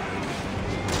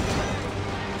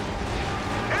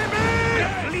 The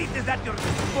fleet is at your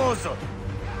disposal.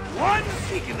 One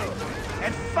signal,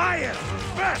 and fire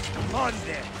burst upon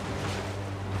them.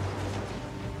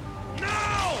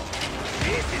 No!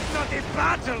 This is not a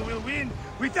battle we'll win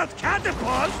without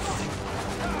catapults!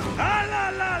 Ah la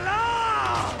la la!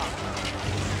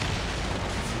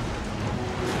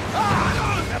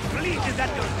 The fleet is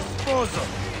at your disposal.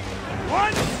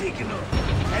 One signal,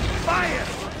 and fire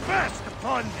burst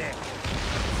upon them.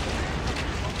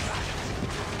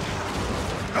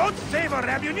 Don't save our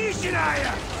ammunition,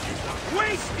 Aya!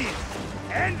 Waste it!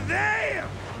 And there!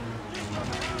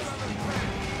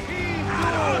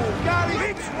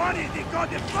 Which one is the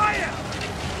god of fire?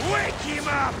 Wake him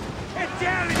up! And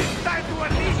tell him it's time to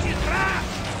unleash his wrath!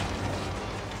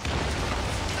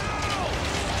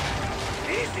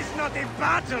 This is not a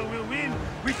battle we'll win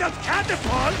without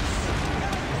catapults!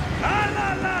 Ah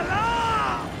la la la!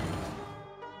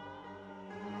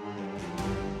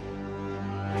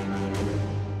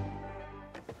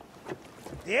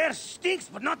 The air stinks,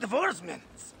 but not the oarsmen.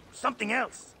 It's something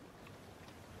else.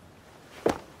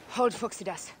 Hold,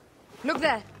 Phoxidas. Look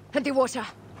there, at the water.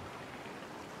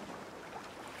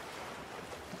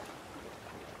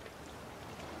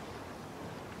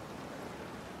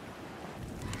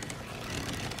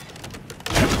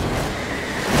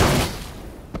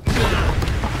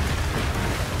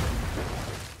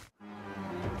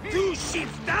 Two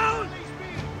ships down?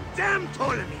 Damn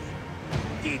Ptolemy!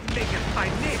 Did make a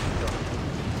fine name, though.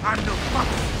 I'm no fox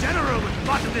general with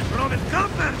bottomless Roman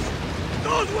coffers!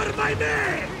 Those were my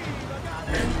men!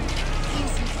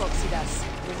 Easy, Phoxidas.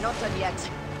 We're not done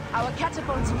yet. Our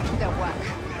catapults will do their work.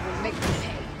 We'll make them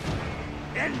pay.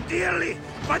 And dearly,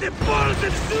 by the balls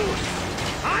of Zeus!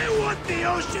 I want the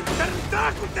ocean turned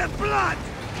dark with their blood!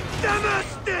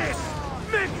 Damastes!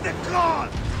 Make the call!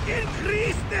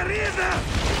 Increase the river!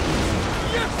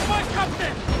 Yes, my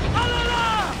captain!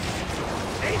 Alala!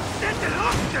 They set an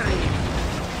octary!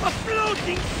 A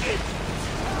floating ship!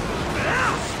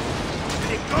 Blast!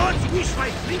 The gods wish my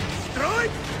fleet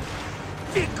destroyed?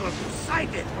 Fickle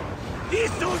Poseidon!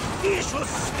 This old fish will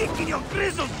stick in your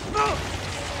grizzled throat!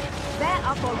 Bear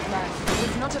up, old man.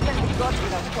 We've not offended the gods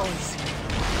with our cause.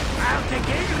 I'll take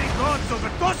angry gods over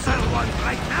docile ones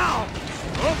right now!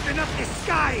 Open up the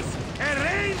skies and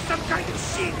rain some kind of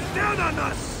shit down on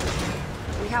us!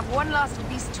 We have one last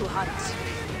beast to hunt.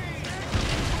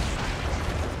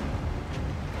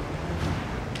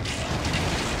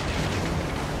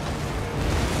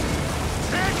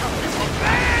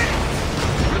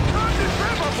 Return to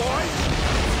river, boys!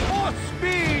 More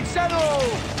speed, settle!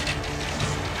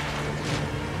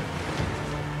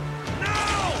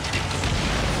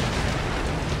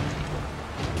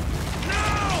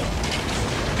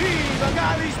 The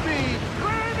galley speed!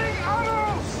 Raining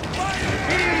arrows!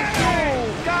 Heave to!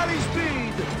 Galley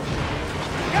speed!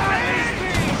 Galley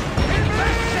speed!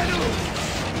 Invest!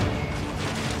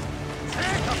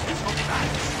 Take a piece of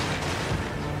that!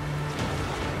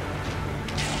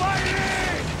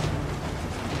 Firing!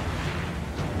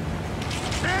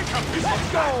 Take a piece Let's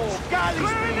of go! Galley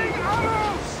Raining speed!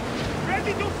 arrows!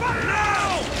 Ready to fire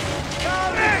now!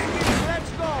 Galley speed!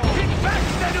 Let's go! Get back,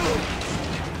 Sanu!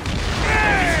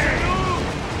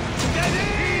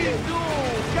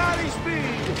 Galley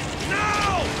speed!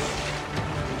 Now!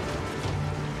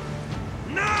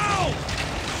 Now!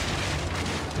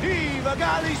 Heave a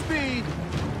galley speed!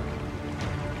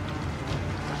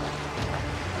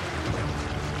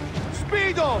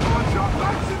 Speedo! Put your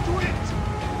backs into it!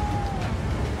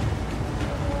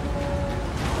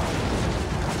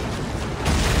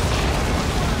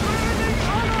 Raining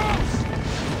arrows!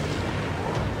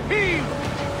 Heave!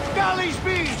 Galley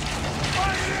speed!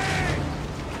 Firing!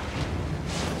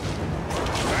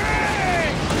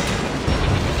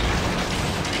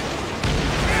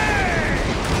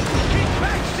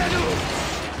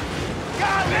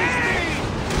 Galley speed!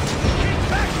 Get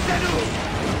back, Sanu!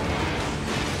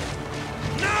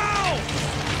 Now!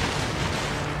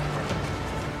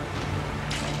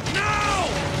 Now!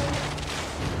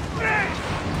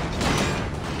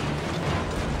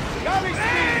 Galley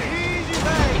speed! Easy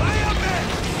pay! Fire back!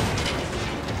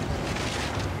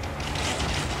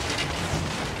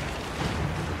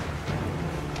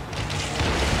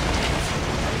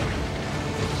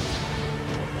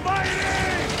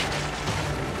 Firing!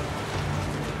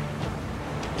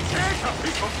 Take a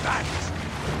piece of that!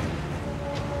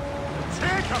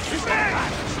 Take a piece of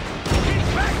that! Get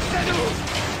back, Sanu!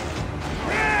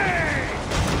 Hey!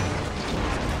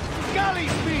 Galley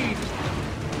speed!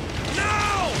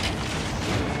 Now!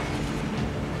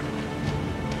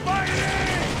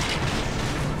 Firing!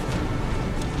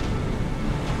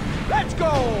 Let's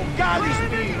go! Galley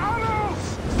speed! Arrows!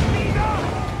 Speed up!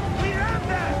 We have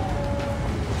them!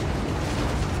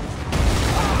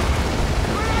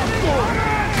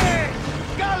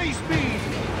 Galley speed!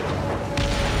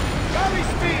 Galley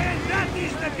speed! And that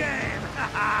is the game!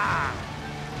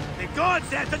 The gods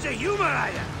have such a humor, I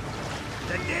am.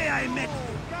 The day I met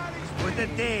you was the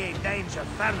day danger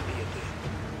found me again.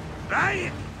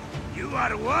 Brian, you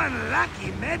are one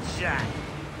lucky medshot.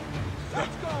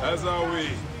 As are we.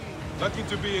 Lucky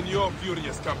to be in your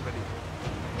furious company.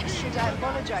 Should I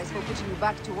apologize for putting you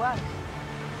back to work?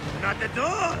 Not at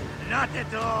all, not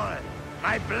at all.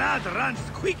 My blood runs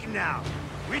quick now,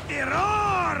 with the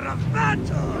roar of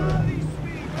battle!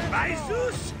 By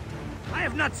Zeus, I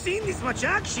have not seen this much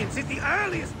action since the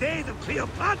earliest days of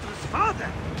Cleopatra's father.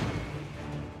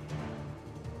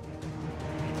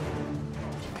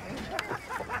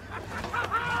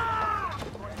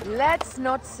 Let's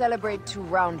not celebrate too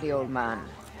roundly, old man.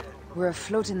 We're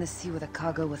afloat in the sea with a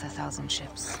cargo with 1,000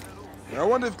 ships. I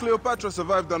wonder if Cleopatra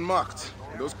survived unmarked.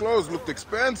 Those clothes looked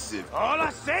expensive. All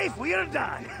are safe, we are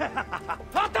done.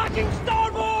 Attacking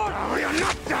starboard! Oh, we are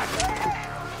not done!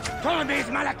 Ptolemy's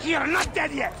Malaki are not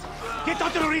dead yet! Get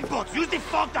onto the reed boats, use the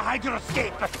fog to hide your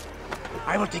escape.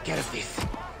 I will take care of this.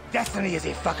 Destiny is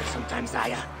a fucker sometimes,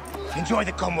 Aya. Enjoy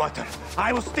the calm water.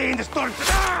 I will stay in the storm.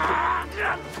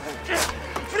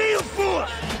 Flee, you fools!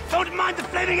 Don't mind the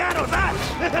flaming arrows, huh?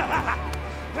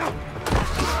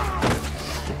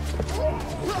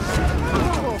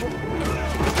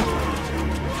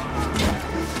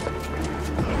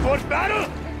 For battle,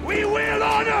 we will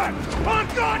honor our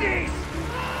goddess!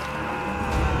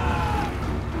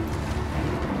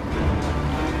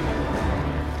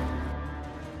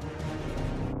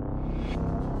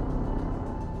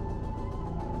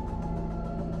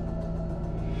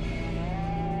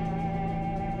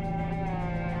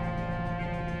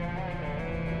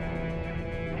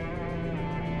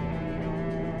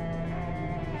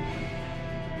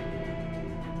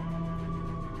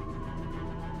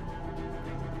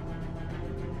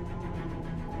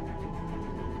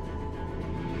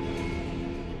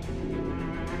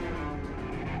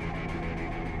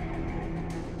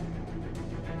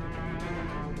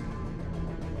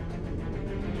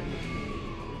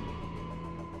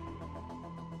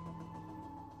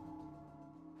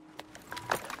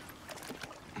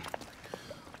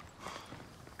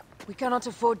 We cannot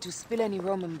afford to spill any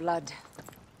Roman blood.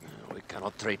 We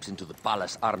cannot traipse into the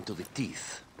palace armed to the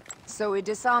teeth. So we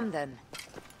disarm then?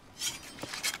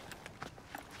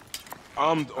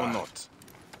 Armed or not,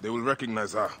 they will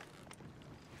recognize her.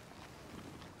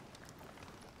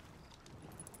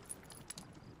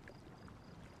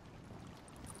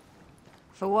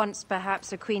 For once,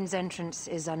 perhaps a queen's entrance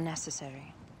is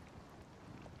unnecessary.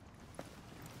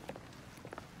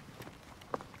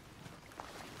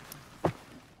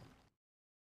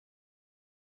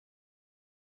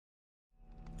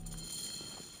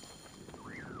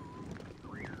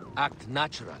 Act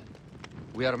natural.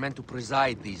 We are meant to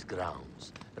preside these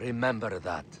grounds. Remember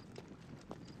that.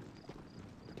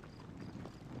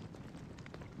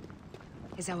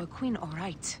 Is our queen all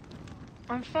right?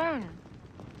 I'm fine.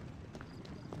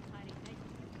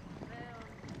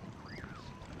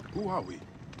 Who are we?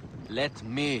 Let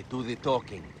me do the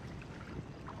talking.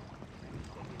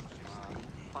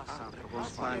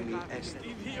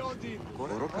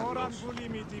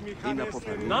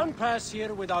 None pass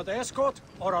here without escort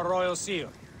or a royal seal.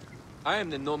 I am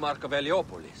the nomarch of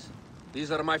Heliopolis.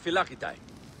 These are my Phylakitae.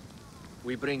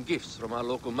 We bring gifts from our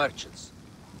local merchants.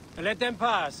 Let them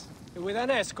pass, with an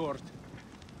escort.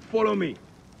 Follow me.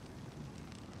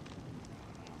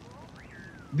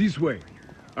 This way.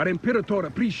 Our Imperator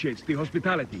appreciates the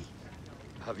hospitality.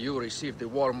 Have you received the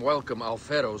warm welcome our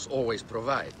pharaohs always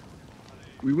provide?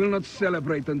 We will not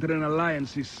celebrate until an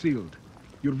alliance is sealed.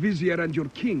 Your vizier and your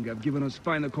king have given us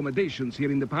fine accommodations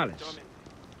here in the palace.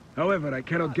 However, I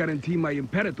cannot guarantee my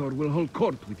Imperator will hold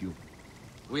court with you.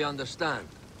 We understand.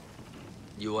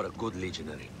 You are a good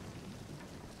legionary.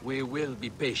 We will be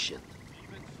patient.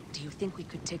 Do you think we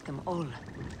could take them all?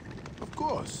 Of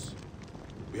course.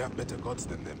 We have better gods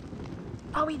than them.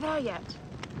 Are we there yet?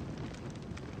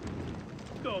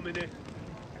 Domine.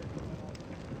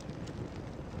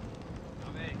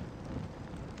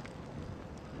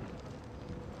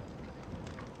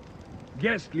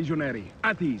 Guest, legionary,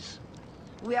 at ease.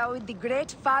 We are with the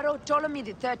great Pharaoh Ptolemy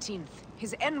XIII,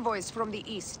 his envoys from the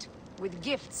east, with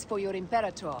gifts for your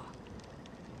Imperator.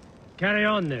 Carry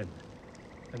on, then.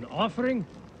 An offering?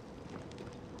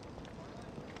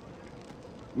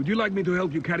 Would you like me to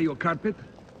help you carry your carpet?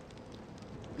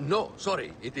 No,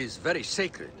 sorry. It is very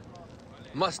sacred.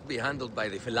 Must be handled by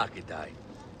the Phylakitae.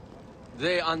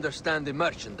 They understand the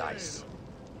merchandise.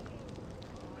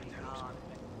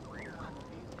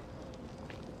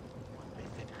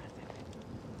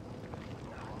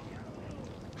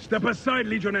 Step aside,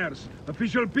 legionnaires.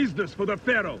 Official business for the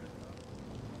Pharaoh.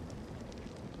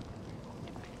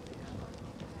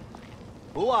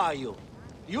 Who are you?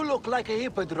 You look like a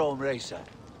hippodrome racer.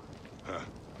 Huh.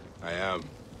 I am.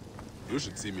 You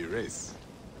should see me race.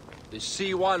 The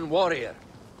C1 warrior.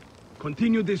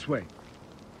 Continue this way.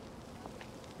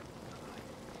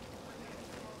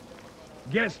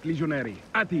 Guest, legionary,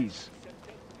 at ease.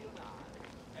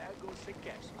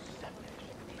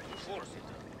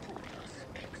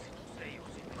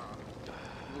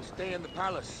 We will stay in the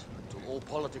palace until all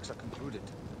politics are concluded.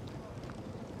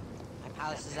 My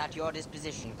palace is at your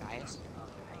disposition, Gaius.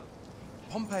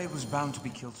 Pompey was bound to be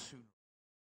killed soon.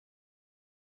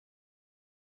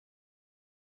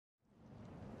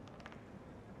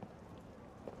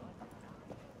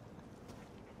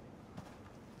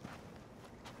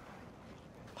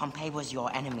 Pompey was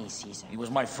your enemy, Caesar. He was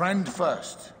my friend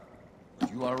first.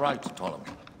 But you are right, Ptolemy.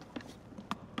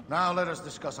 Now let us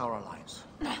discuss our alliance.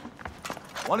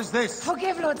 What is this?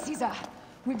 Forgive, Lord Caesar.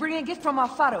 We bring a gift from our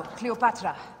Pharaoh,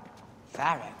 Cleopatra.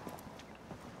 Pharaoh?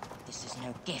 This is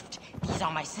no gift. These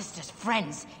are my sister's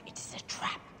friends. It is a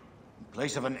trap. In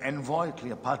place of an envoy,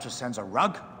 Cleopatra sends a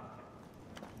rug?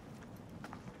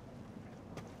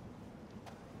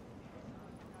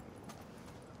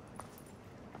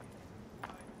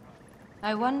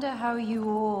 I wonder how you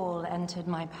all entered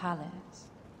my palace.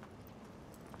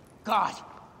 God!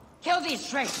 Kill these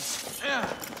traitors!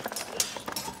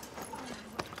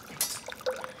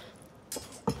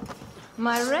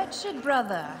 My wretched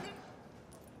brother.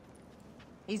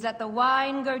 He's let the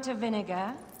wine go to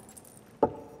vinegar,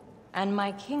 and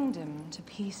my kingdom to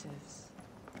pieces.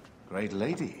 Great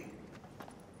lady.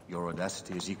 Your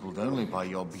audacity is equaled only by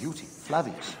your beauty.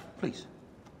 Flavius, please.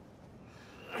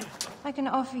 I can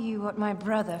offer you what my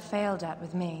brother failed at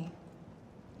with me.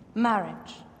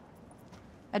 Marriage.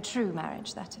 A true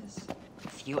marriage, that is.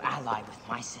 If you ally with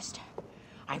my sister,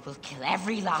 I will kill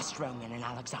every last Roman in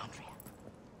Alexandria.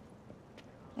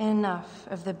 Enough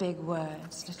of the big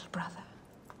words, little brother.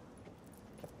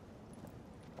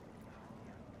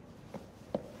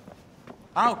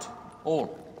 Out,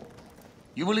 all.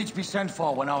 You will each be sent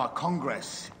for when our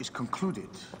Congress is concluded.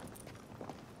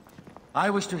 I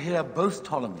wish to hear both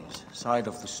Ptolemies' side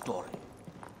of the story.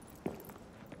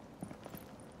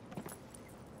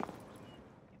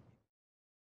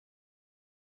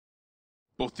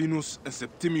 Pothinus and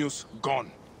Septimius gone.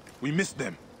 We missed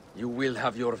them. You will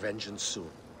have your vengeance soon.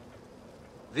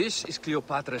 This is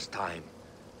Cleopatra's time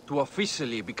to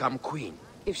officially become queen.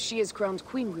 If she is crowned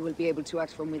queen, we will be able to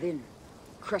act from within.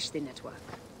 Crush the network.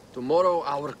 Tomorrow,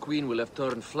 our queen will have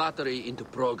turned flattery into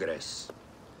progress.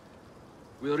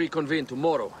 We'll reconvene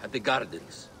tomorrow at the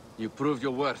gardens. You proved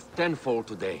your worth tenfold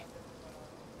today.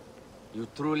 You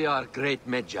truly are great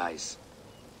Medjais.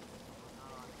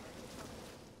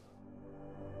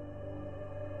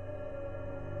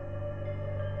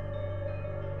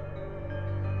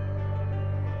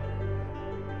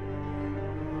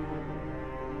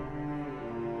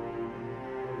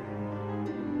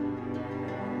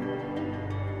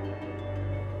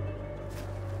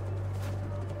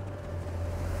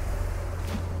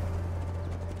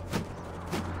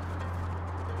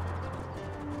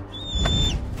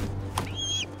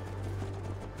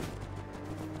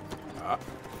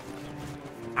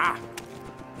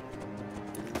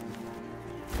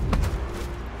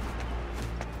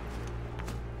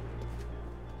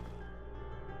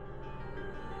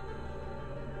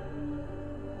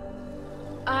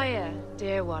 Aya,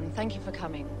 dear one, thank you for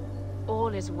coming. All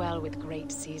is well with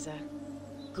great Caesar.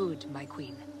 Good, my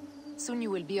queen. Soon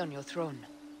you will be on your throne.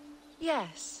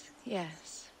 Yes,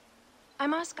 yes. I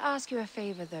must ask you a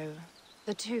favor, though.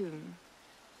 The tomb.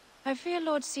 I fear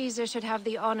Lord Caesar should have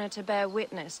the honor to bear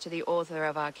witness to the author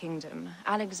of our kingdom,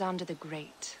 Alexander the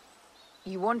Great.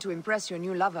 You want to impress your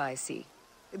new lover, I see.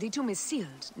 The tomb is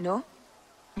sealed, no?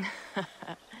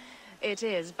 It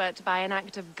is, but by an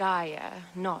act of Gaia,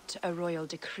 not a royal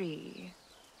decree.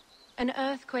 An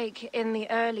earthquake in the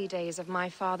early days of my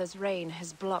father's reign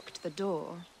has blocked the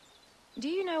door. Do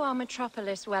you know our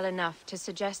metropolis well enough to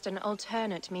suggest an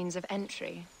alternate means of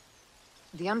entry?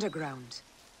 The underground.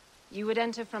 You would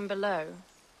enter from below?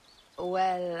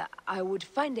 Well, I would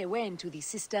find a way into the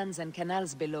cisterns and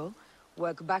canals below,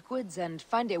 work backwards, and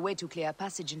find a way to clear a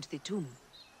passage into the tomb.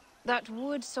 That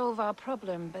would solve our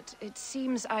problem, but it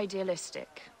seems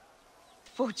idealistic.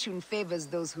 Fortune favors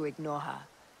those who ignore her.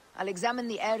 I'll examine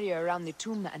the area around the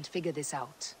tomb and figure this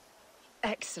out.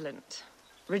 Excellent.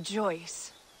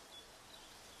 Rejoice.